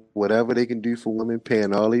doing whatever they can do for women,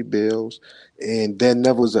 paying all their bills, and there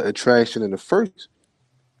never was an attraction in the first.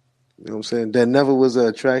 You know what I'm saying? There never was an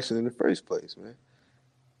attraction in the first place, man.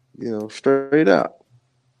 Straight out,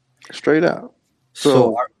 straight out.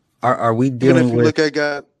 So are we even dealing if you with? look at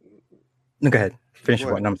God, No, go ahead. Finish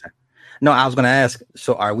your point. No, I'm sorry. No, I was going to ask.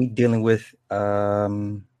 So are we dealing with what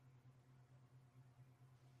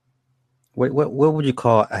would you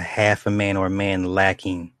call a half a man or a man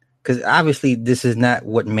lacking? Because obviously this is not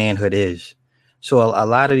what manhood is. So a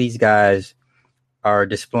lot of these guys are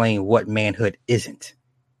displaying what manhood isn't.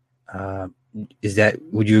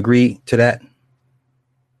 Would you agree to that?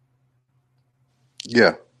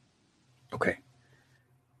 Yeah. Okay.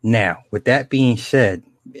 Now, with that being said,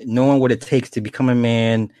 knowing what it takes to become a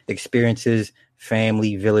man, experiences,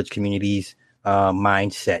 family, village, communities,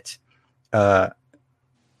 mindsets,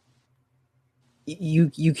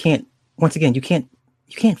 you can't. Once again, you can't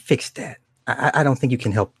fix that. I don't think you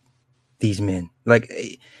can help these men. Like,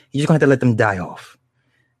 you're just gonna have to let them die off.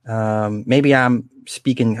 Maybe I'm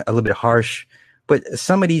speaking a little bit harsh, but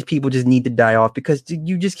some of these people just need to die off because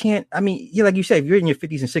you just can't. I mean, like you said, if you're in your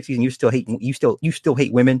 50s and 60s and you still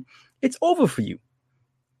hate women, it's over for you.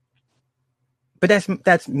 But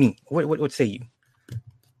that's me. What say you?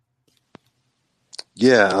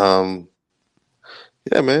 Yeah.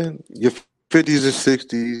 Yeah, man. Your 50s and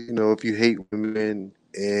 60s. If you hate women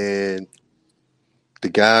and the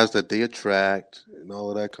guys that they attract and all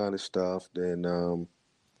of that kind of stuff, then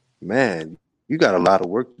man, you got a lot of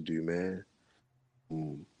work to do, man.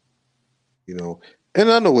 Mm, You know,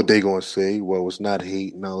 and I know what they gonna say. Well, it's not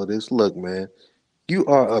hate and all of this. Look, man, you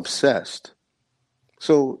are obsessed.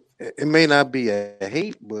 So it may not be a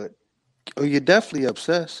hate, but you're definitely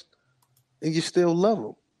obsessed, and you still love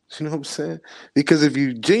them. You know what I'm saying? Because if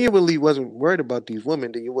you genuinely wasn't worried about these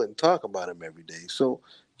women, then you wouldn't talk about them every day. So,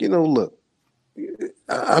 look,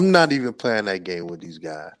 I'm not even playing that game with these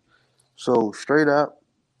guys. So straight up,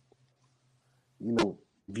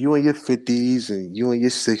 if you in your 50s and you in your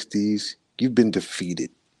 60s, you've been defeated.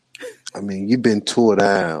 I mean, you've been tore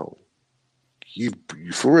down. You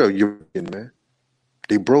for real, you're man.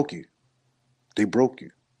 They broke you. They broke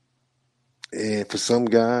you. And for some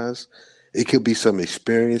guys, it could be some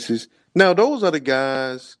experiences. Now, those are the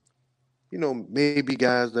guys, maybe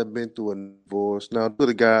guys that have been through a divorce. Now, those are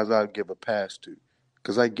the guys I'd give a pass to,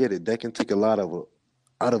 because I get it. That can take a lot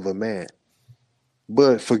out of a man.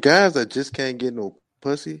 But for guys that just can't get no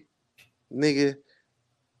pussy, nigga,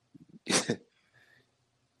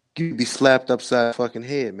 you'd be slapped upside the fucking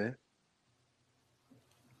head, man.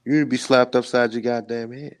 You'd be slapped upside your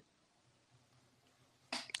goddamn head.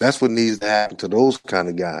 That's what needs to happen to those kind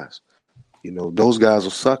of guys. Those guys are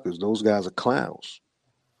suckers. Those guys are clowns.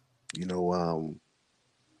 You know, um,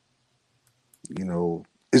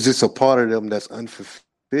 it's just a part of them that's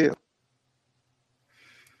unfulfilled.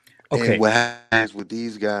 And Okay. what happens with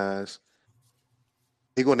these guys,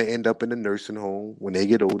 they're going to end up in a nursing home when they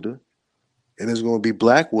get older. And there's going to be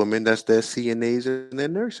black women that's their CNAs and their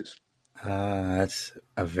nurses. That's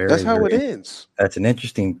a That's very, how it very, ends. that's an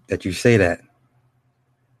interesting that you say that.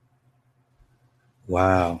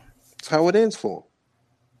 Wow. That's how it ends for them.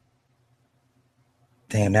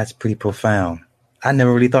 Damn, that's pretty profound. I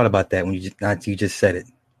never really thought about that when you just said it.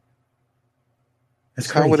 That's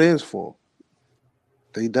That's how it crazy. ends for them.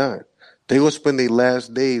 They done. They will spend their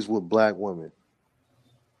last days with black women.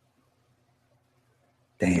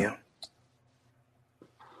 You Damn. know?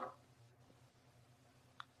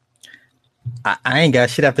 I ain't got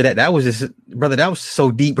shit after that. That was just, brother, that was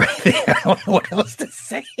so deep right there. I don't know what else to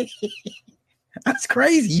say. That's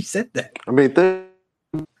crazy. You said that. I mean,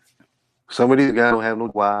 some of these guys don't have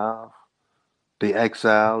no wives. They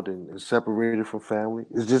exiled and separated from family.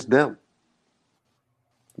 It's just them.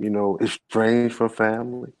 Estranged from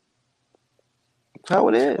family. That's how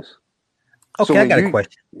it is. So Okay, I when got a you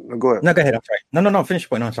question. go ahead. No, go ahead. I'm sorry. No. Finish your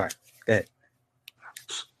point. No, I'm sorry. Go ahead.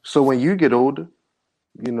 So when you get older,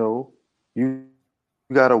 you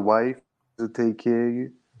got a wife to take care of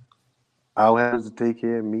you. I'll have to take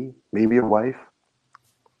care of me. Maybe a wife.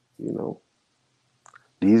 You know,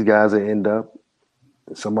 these guys will end up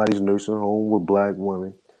in somebody's nursing home with black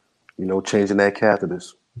women. Changing that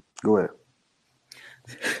catheters. Go ahead.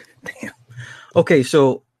 Damn. Okay,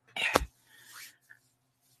 so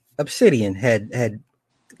Obsidian had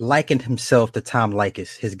likened himself to Tom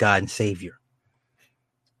Likas, his God and Savior,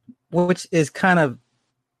 which is kind of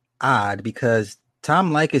odd because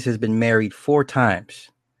Tom Likas has been married 4 times.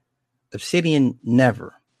 Obsidian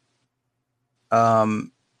never.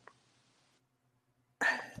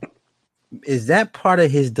 Is that part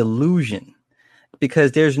of his delusion?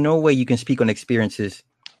 Because there's no way you can speak on experiences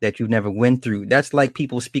that you never went through. That's like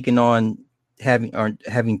people speaking on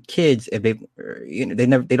having kids if they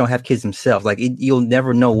don't have kids themselves. Like you'll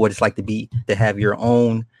never know what it's like to have your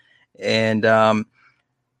own. And damn,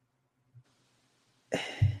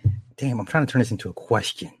 I'm trying to turn this into a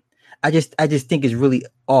question. I just think it's really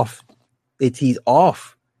off. He's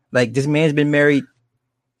off. Like this man's been married.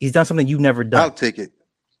 He's done something you've never done. I'll take it.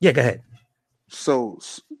 Yeah, go ahead. So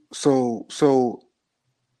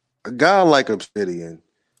a guy like Obsidian,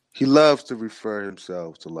 he loves to refer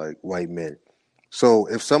himself to like white men. So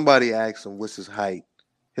if somebody asks him what's his height,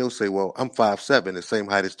 he'll say, "Well, I'm 5'7", the same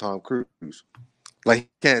height as Tom Cruise." Like he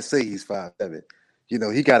can't say he's 5'7". He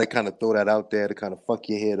got to kind of throw that out there to kind of fuck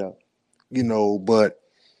your head up. But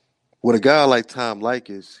with a guy like Tom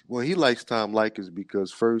Likas, well, he likes Tom Likas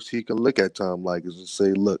because first he can look at Tom Likas and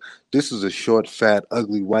say, "Look, this is a short, fat,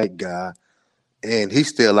 ugly white guy, and he's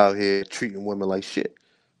still out here treating women like shit."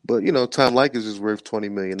 But Tom Likas is worth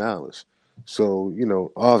 $20 million. So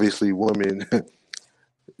obviously, women,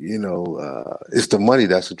 it's the money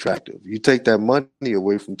that's attractive. You take that money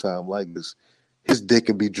away from Tom Likas, his dick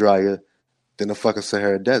could be drier than the fucking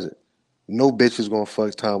Sahara Desert. No bitch is gonna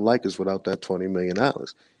fuck Tom Likas without that $20 million.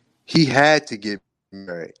 He had to get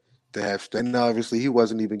married to have, and obviously he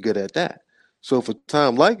wasn't even good at that. So for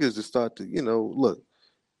Tom Likas to start to, look,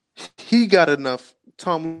 he got enough.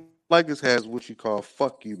 Tom Likas has what you call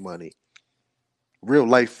fuck you money, real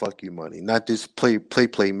life fuck you money, not this play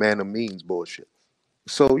man of means bullshit.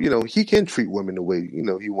 So, he can treat women the way,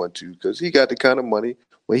 he want to because he got the kind of money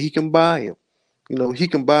where he can buy him. He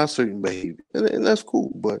can buy certain behavior, and that's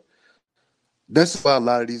cool. But that's why a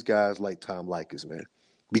lot of these guys like Tom Likas, man,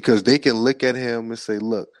 because they can look at him and say,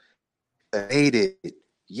 look, I hate it.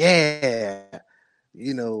 Yeah.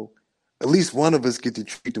 You know, at least one of us get to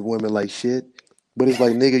treat the women like shit. But it's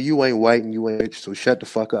like, nigga, you ain't white and you ain't rich, so shut the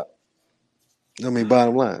fuck up. I mean,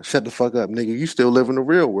 bottom line, shut the fuck up, nigga. You still live in the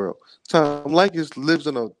real world. Tom Likas lives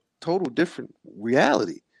in a total different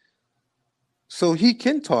reality. So he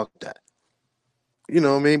can talk that. You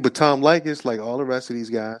know what I mean? But Tom Likas, like all the rest of these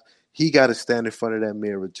guys, he got to stand in front of that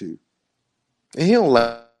mirror too. And he don't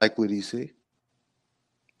like what he see.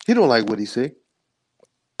 He don't like what he see.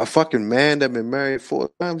 A fucking man that been married 4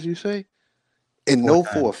 times, you say? And Four know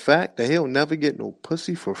times. for a fact that he'll never get no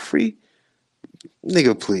pussy for free?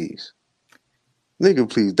 Nigga, please. Nigga,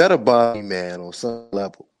 please. That'll bother any man on some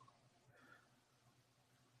level.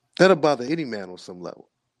 That'll bother any man on some level.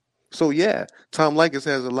 So yeah, Tom Likas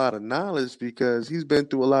has a lot of knowledge because he's been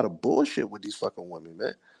through a lot of bullshit with these fucking women,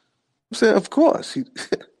 man. I'm saying, of course. You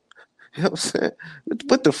know what I'm saying?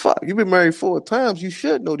 What the fuck? You've been married 4 times. You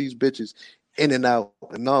should know these bitches in and out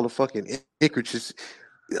and all the fucking intricacies,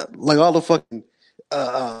 like all the fucking,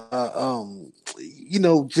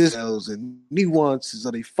 just and nuances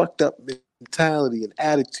of they fucked up mentality and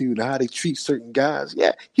attitude and how they treat certain guys.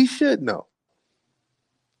 Yeah, he should know.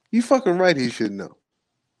 You fucking right, he should know.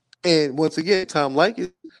 And once again, Tom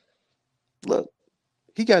Likas, look,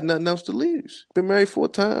 he got nothing else to lose. Been married 4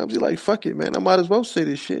 times. He's like, fuck it, man. I might as well say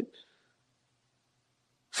this shit.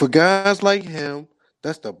 For guys like him,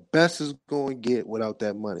 that's the best it's going to get without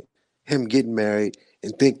that money. Him getting married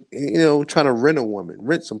and trying to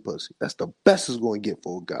rent some pussy. That's the best it's going to get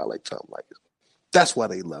for a guy like Tom Likas. That's why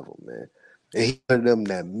they love him, man. And he's one of them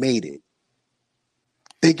that made it.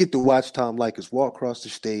 They get to watch Tom Likas walk across the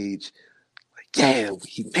stage. Like, yeah,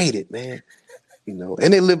 he made it, man.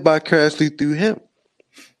 And they live vicariously through him.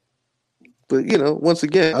 But, once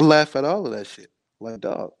again, I laugh at all of that shit. Like,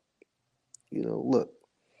 dog, look,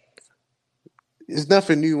 there's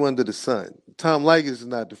nothing new under the sun. Tom Likas is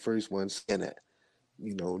not the first one saying that.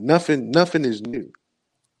 Nothing is new.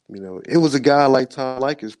 It was a guy like Tom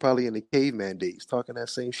Likas probably in the caveman days talking that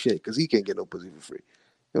same shit because he can't get no pussy for free. You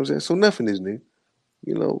know what I'm saying? So nothing is new.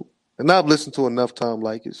 And I've listened to enough Tom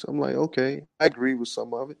Likas. I'm like, okay, I agree with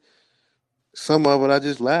some of it. Some of it I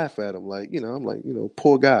just laugh at him. Like, I'm like,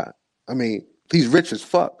 poor guy. I mean, he's rich as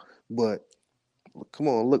fuck, but come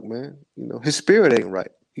on, look, man. His spirit ain't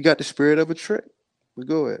right. He got the spirit of a trick. But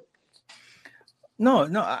go ahead. No,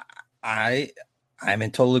 I'm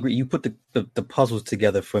in total agree. You put the puzzles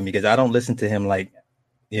together for me because I don't listen to him like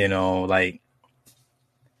you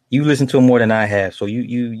listen to him more than I have. So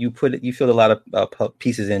you filled a lot of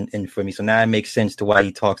pieces in for me. So now it makes sense to why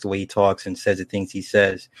he talks the way he talks and says the things he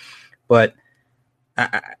says. But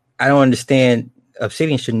I don't understand.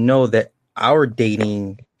 Obsidian should know that our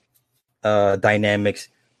dating dynamics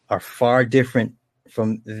are far different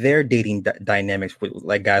from their dating dynamics with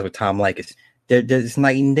like guys with Tom Likas. There's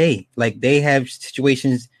night and day. Like they have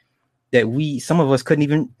situations that some of us couldn't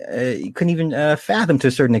even fathom to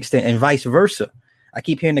a certain extent, and vice versa. I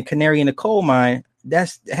keep hearing the canary in the coal mine.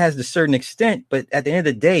 That has a certain extent, but at the end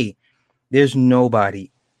of the day, there's no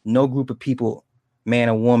group of people, man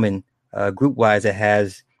or woman, group wise, that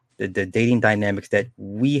has the dating dynamics that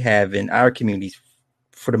we have in our communities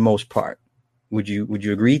for the most part. Would you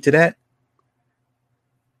agree to that?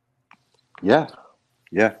 Yeah.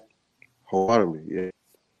 Wholeheartedly, yeah.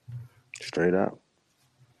 Straight up.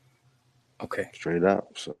 Okay. Straight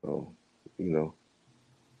up. So,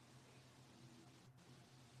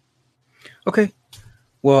 Okay.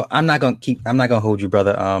 Well, I'm not gonna hold you,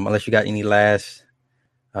 brother. Unless you got any last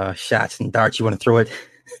shots and darts you want to throw it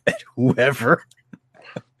at whoever.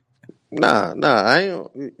 Nah. I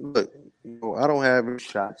ain't. Look, I don't have any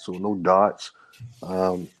shots or no darts.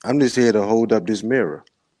 I'm just here to hold up this mirror.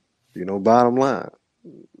 Bottom line.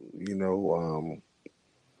 A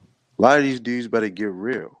lot of these dudes better get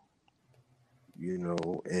real.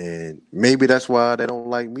 And maybe that's why they don't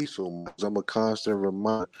like me so much. I'm a constant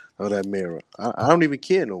reminder of that mirror. I don't even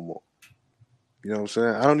care no more. You know what I'm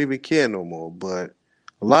saying? I don't even care no more. But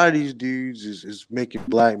a lot of these dudes is making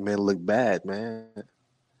black men look bad, man.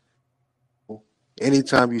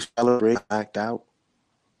 Anytime you celebrate, act out,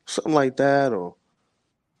 something like that, or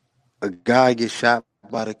a guy gets shot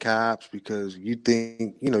by the cops because you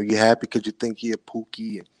think, you're happy because you think he a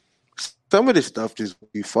pookie. And some of this stuff just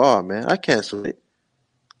be far, man. I cancel it.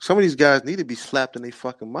 Some of these guys need to be slapped in their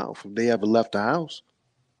fucking mouth if they ever left the house.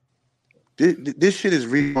 This shit is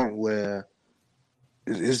real where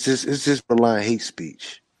it's just blind hate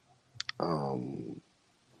speech. You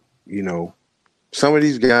know, some of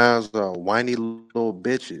these guys are whiny little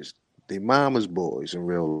bitches. They mama's boys in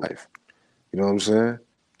real life. You know what I'm saying?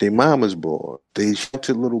 They mama's boys. They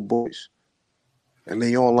sheltered little boys, and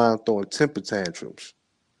they online throwing temper tantrums.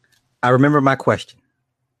 I remember my question.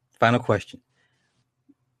 Final question.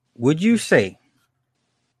 Would you say,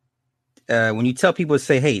 when you tell people to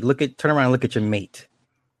say, "Hey, turn around and look at your mate,"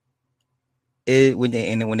 when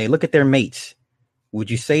they look at their mates, would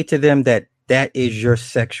you say to them that that is your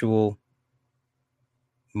sexual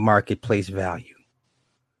marketplace value,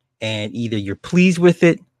 and either you're pleased with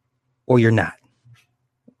it or you're not?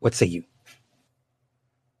 What say you?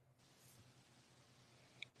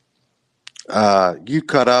 You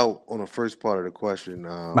cut out on the first part of the question.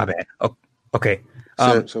 My bad. Oh, okay.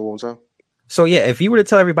 So one time. So yeah, if you were to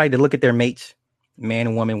tell everybody to look at their mates, man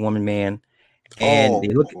and woman, woman, man, and they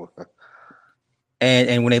look,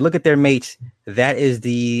 and when they look at their mates, that is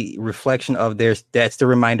the reflection of that's the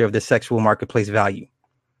reminder of the sexual marketplace value.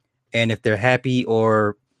 And if they're happy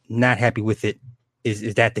or not happy with it,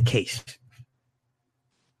 is that the case?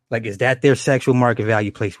 Like, is that their sexual market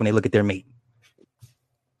value place when they look at their mate?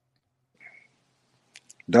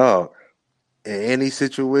 Dog, in any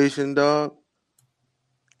situation, dog,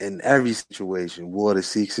 in every situation, water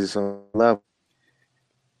seeks its own level.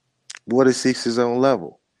 Water seeks its own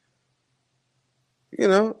level. You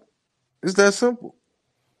know, it's that simple.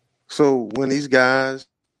 So when these guys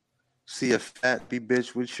see a fat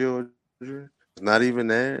bitch with children, not even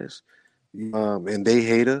theirs, and they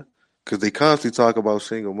hate her because they constantly talk about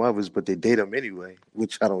single mothers, but they date them anyway,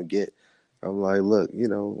 which I don't get. I'm like, look,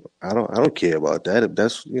 I don't care about that. If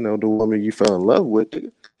that's the woman you fell in love with,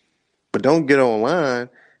 but don't get online,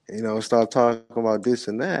 start talking about this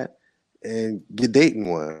and that, and get dating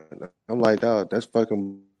one. I'm like, oh, that's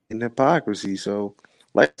fucking hypocrisy. So,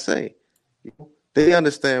 like I say, they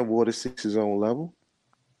understand water seeks its own level.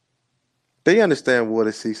 They understand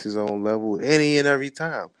water seeks its own level any and every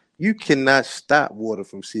time. You cannot stop water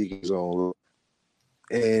from seeking its own level.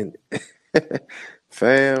 And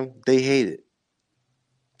fam, they hate it.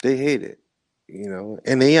 They hate it.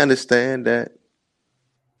 And they understand that,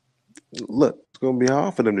 look, it's gonna be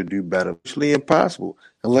hard for them to do better. Actually impossible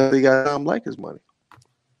unless they got Tom Liker's money.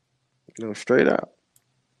 Straight up.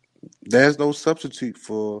 There's no substitute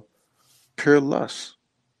for pure lust.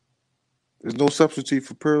 There's no substitute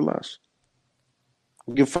for pure lust.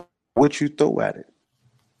 You can find what you throw at it.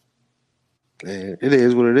 And it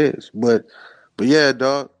is what it is. But yeah,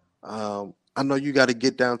 dog. I know you got to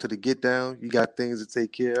get down to the get down. You got things to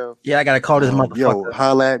take care of. Yeah, I gotta call this motherfucker. Yo,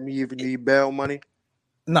 holla at me if you need bail money.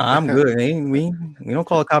 Nah, I'm good. We don't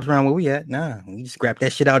call the cops around where we at. Nah, we just grab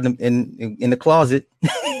that shit out in the closet.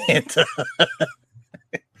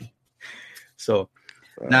 So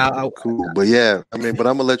now, cool. But yeah, but I'm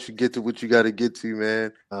gonna let you get to what you got to get to,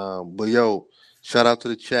 man. But yo, shout out to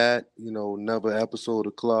the chat. Another episode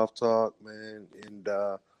of Cloth Talk, man, and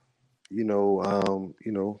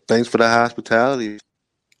thanks for the hospitality.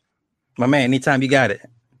 my man, anytime you got it.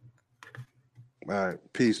 All right,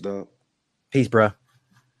 peace, dog. Peace, bro.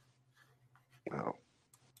 Wow.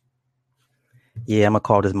 Yeah, I'm gonna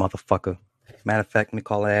call this motherfucker. Matter of fact, let me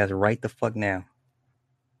call her ass right the fuck now.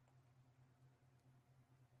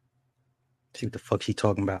 See what the fuck she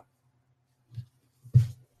talking about.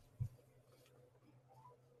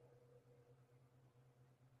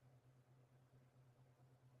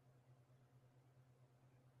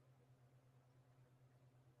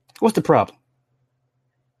 What's the problem?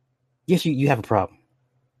 Yes, you have a problem.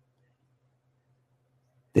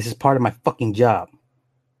 This is part of my fucking job.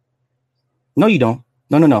 No, you don't.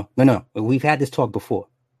 No. We've had this talk before.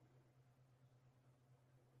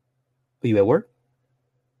 Are you at work?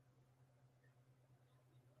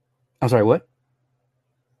 I'm sorry, what?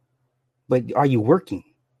 But are you working?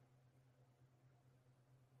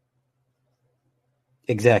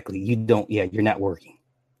 Exactly. You don't. Yeah, you're not working.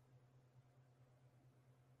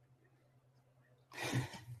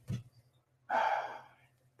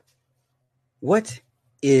 What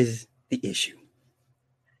is the issue?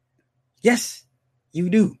 Yes, you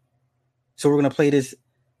do. So we're gonna play this.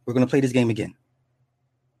 We're gonna play this game again.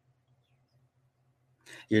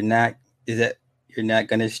 You're not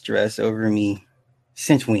gonna stress over me.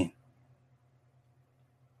 Since when?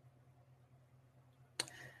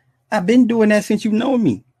 I've been doing that since you've known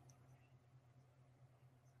me.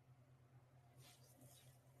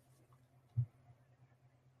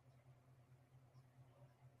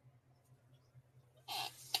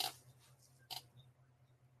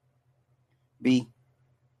 B.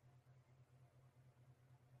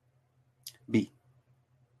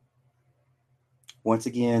 once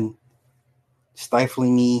again,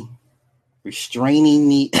 stifling me, restraining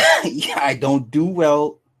me. I don't do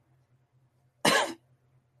well.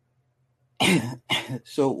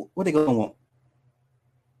 So what they gonna want?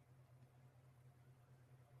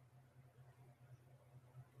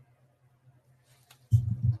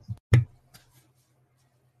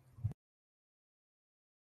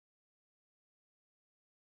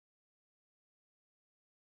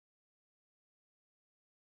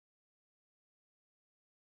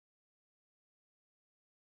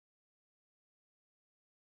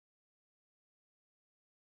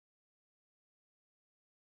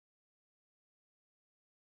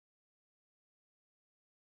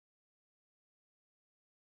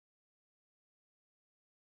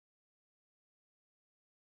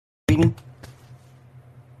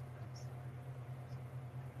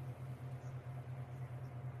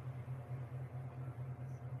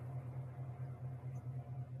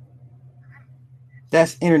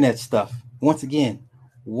 That's internet stuff. Once again,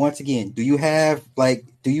 do you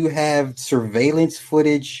have surveillance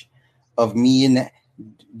footage of me in that?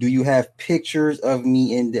 Do you have pictures of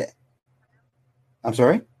me in that? I'm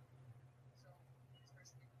sorry?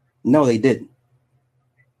 No, they didn't.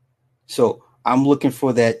 So I'm looking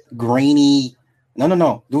for that grainy.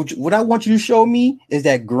 No. What I want you to show me is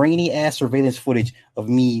that grainy ass surveillance footage of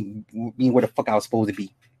me being where the fuck I was supposed to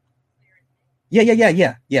be.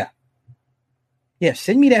 Yeah. Yeah,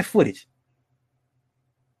 send me that footage.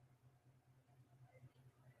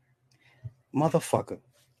 Motherfucker.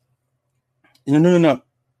 No.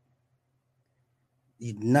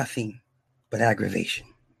 Nothing but aggravation.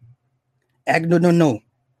 No.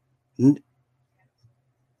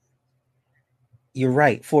 You're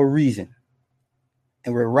right for a reason.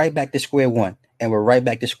 And we're right back to square one.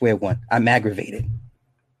 I'm aggravated.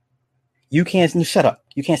 You can't shut up.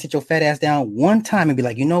 You can't sit your fat ass down one time and be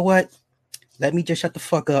like, you know what? Let me just shut the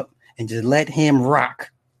fuck up and just let him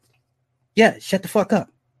rock. Yeah, shut the fuck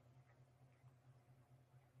up.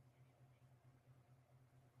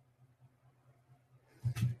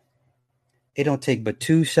 It don't take but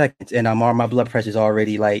 2 seconds, and my blood pressure is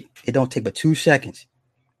already like, it don't take but 2 seconds.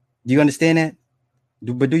 Do you understand that?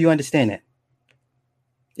 Do you understand that?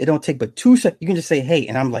 It don't take but 2 seconds. You can just say, hey,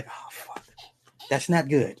 and I'm like, oh, fuck. That's not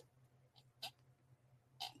good.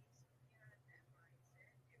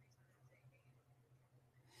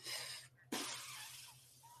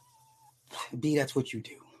 B, that's what you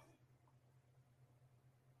do.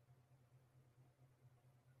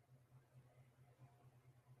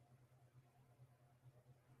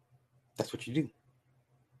 That's what you do.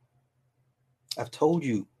 I've told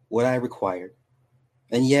you what I required,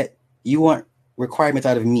 and yet you want requirements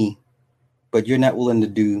out of me, but you're not willing to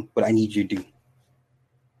do what I need you to do.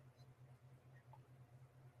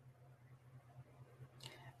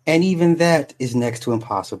 And even that is next to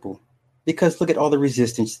impossible, because look at all the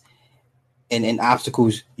resistance and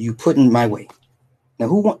obstacles you put in my way. Now,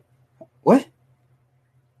 who want what?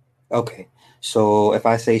 Okay, so if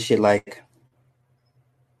I say shit like,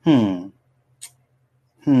 hmm,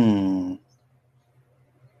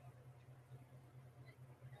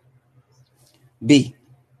 B,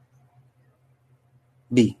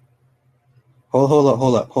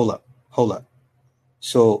 hold up.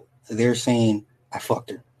 So they're saying I fucked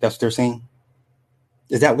her. That's what they're saying.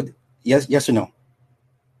 Is that what? Yes or no?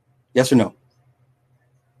 Yes or no?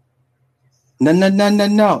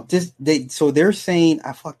 No. So they're saying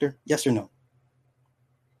I fucked her. Yes or no?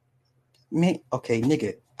 Man, okay,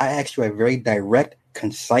 nigga. I asked you a very direct,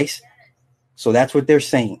 concise. So that's what they're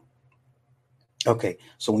saying. Okay,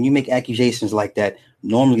 so when you make accusations like that,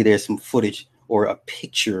 normally there's some footage or a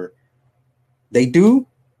picture. They do?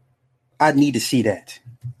 I need to see that.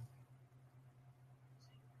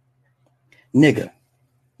 Nigga,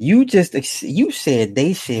 you said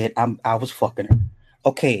they said I was fucking her.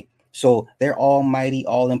 Okay, so they're almighty,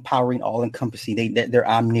 all empowering, all encompassing. They're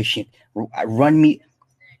omniscient. Run me.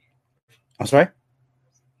 I'm sorry?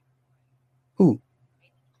 Who?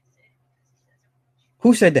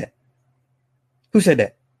 Who said that? Who said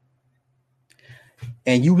that?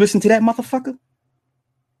 And you listen to that motherfucker?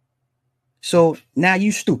 So now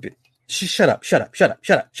you stupid. Shut up.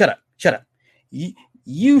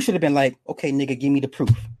 You should have been like, okay, nigga, give me the proof.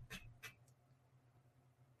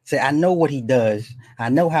 Say, I know what he does. I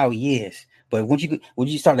know how he is. But when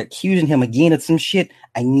you start accusing him again of some shit,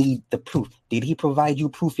 I need the proof. Did he provide you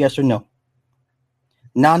proof, yes or no?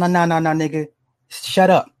 No, nigga. Shut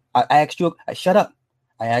up. I asked you. Shut up.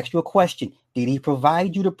 I asked you a question. Did he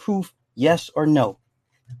provide you the proof, yes or no?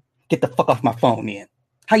 Get the fuck off my phone, man.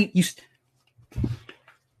 How you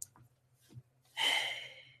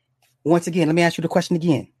Once again, let me ask you the question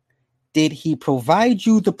again. Did he provide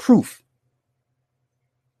you the proof?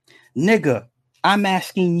 Nigga, I'm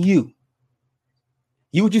asking you.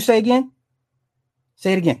 You would you say again?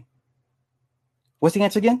 Say it again. What's the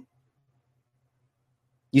answer again?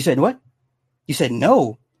 You said what? You said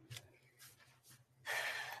no.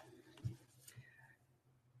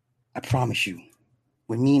 I promise you,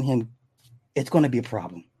 with me and him, it's going to be a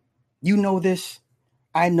problem. You know this.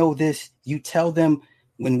 I know this. You tell them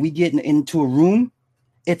when we get into a room,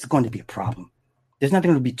 it's going to be a problem. There's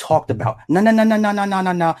nothing to be talked about.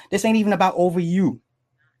 No. This ain't even about over you.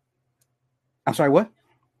 I'm sorry, what?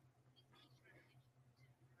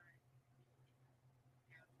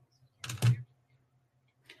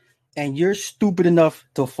 And you're stupid enough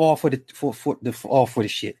to fall for the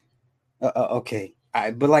shit. Okay.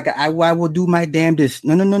 But like I will do my damnedest.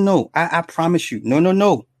 No. I promise you.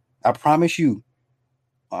 No. I promise you.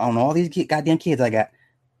 On all these goddamn kids I got,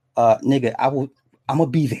 nigga, I'm gonna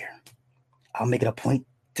be there. I'll make it a point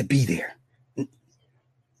to be there.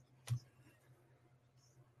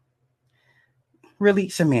 Really,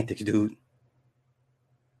 semantics, dude.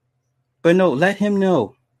 But no, let him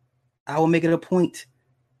know. I will make it a point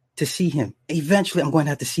to see him. Eventually, I'm going to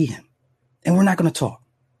have to see him, and we're not going to talk.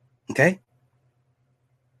 Okay?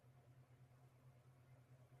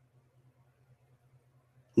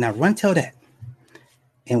 Now run tell that.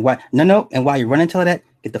 And why? No. And while you're running tell that,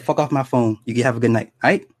 get the fuck off my phone. You can have a good night. All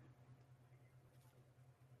right?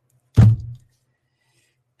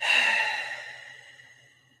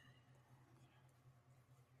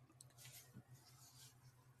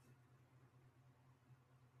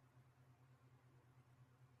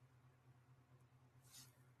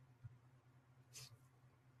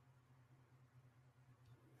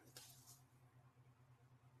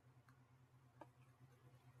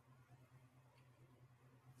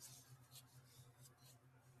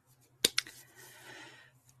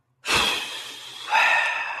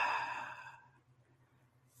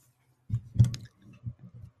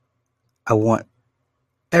 I want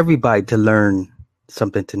everybody to learn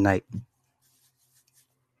something tonight.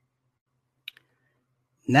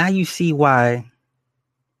 Now you see why,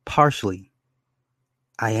 partially,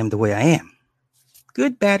 I am the way I am.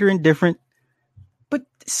 Good, bad, or indifferent, but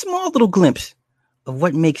small little glimpse of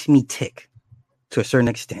what makes me tick to a certain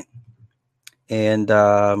extent. And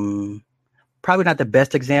probably not the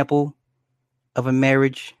best example of a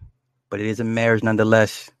marriage, but it is a marriage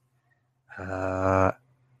nonetheless.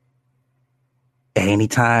 At any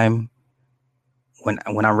time when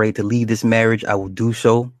I'm ready to leave this marriage, I will do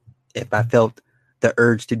so if I felt the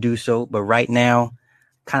urge to do so. But right now,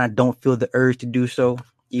 kind of don't feel the urge to do so,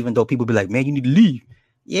 even though people be like, man, you need to leave.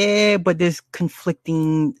 Yeah, but there's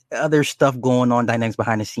conflicting other stuff going on, dynamics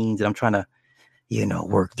behind the scenes that I'm trying to,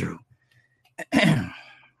 work through.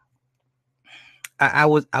 I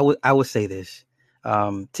would say this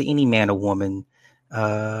to any man or woman.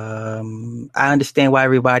 I understand why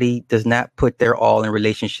everybody does not put their all in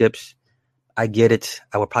relationships. I get it.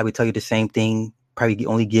 I would probably tell you the same thing. Probably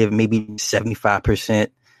only give maybe 75%.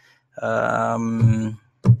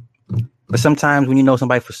 But sometimes when you know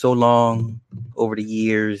somebody for so long over the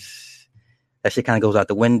years, that shit kind of goes out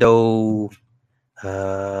the window.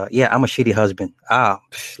 Yeah, I'm a shitty husband.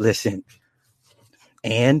 Listen.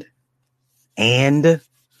 And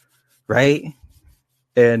right?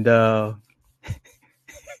 And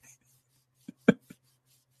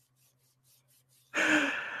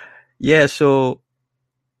yeah, so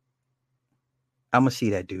I'm gonna see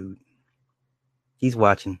that dude. He's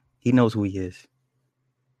watching. He knows who he is.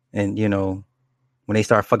 And when they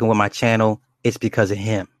start fucking with my channel, it's because of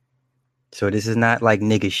him. So this is not like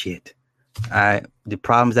nigga shit. The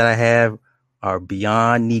problems that I have are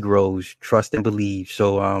beyond Negroes, trust and believe.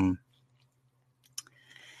 So I'm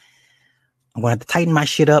gonna have to tighten my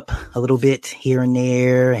shit up a little bit here and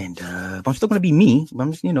there, and I'm still gonna be me.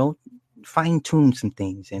 I'm just fine tune some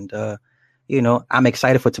things, and I'm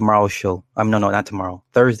excited for tomorrow's show. No, not tomorrow.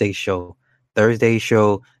 Thursday's show. Thursday's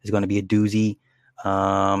show is gonna be a doozy.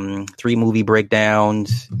 3 movie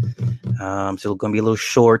breakdowns. So it's gonna be a little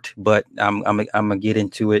short, but I'm gonna get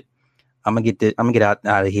into it. I'm gonna get out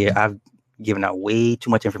of here. I've given out way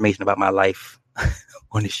too much information about my life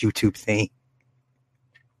on this YouTube thing.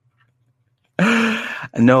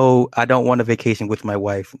 No, I don't want a vacation with my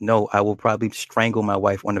wife. No, I will probably strangle my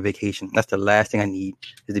wife on a vacation. That's the last thing I need,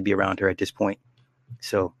 is to be around her at this point.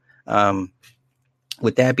 So,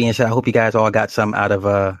 with that being said, I hope you guys all got some out of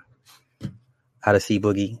C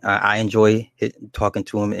Boogie. I enjoy talking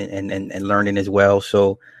to him and learning as well.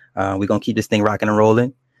 So we're gonna keep this thing rocking and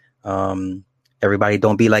rolling. Everybody,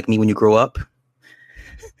 don't be like me when you grow up.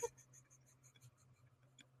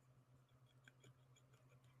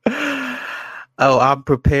 Oh, I'm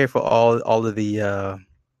prepared for all of the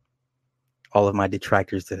all of my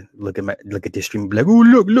detractors to look at this stream and be like, "Oh,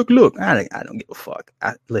 look." I don't give a fuck.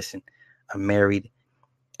 Listen, I'm married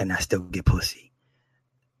and I still get pussy.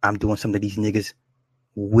 I'm doing something these niggas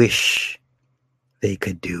wish they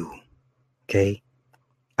could do. Okay?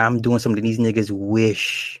 I'm doing something these niggas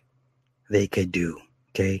wish they could do.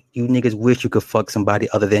 Okay? You niggas wish you could fuck somebody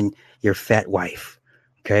other than your fat wife.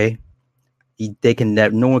 Okay?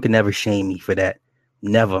 No one can never shame me for that.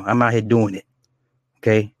 Never. I'm out here doing it.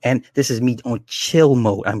 Okay? And this is me on chill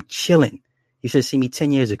mode. I'm chilling. You should see me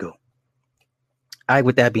 10 years ago. All right,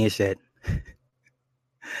 with that being said,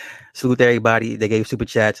 salute to everybody. They gave super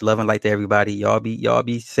chats. Love and light to everybody. Y'all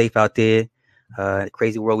be safe out there.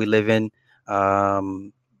 Crazy world we live in. I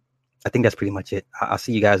think that's pretty much it. I'll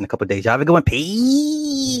see you guys in a couple of days. Y'all have a good one.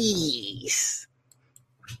 Peace.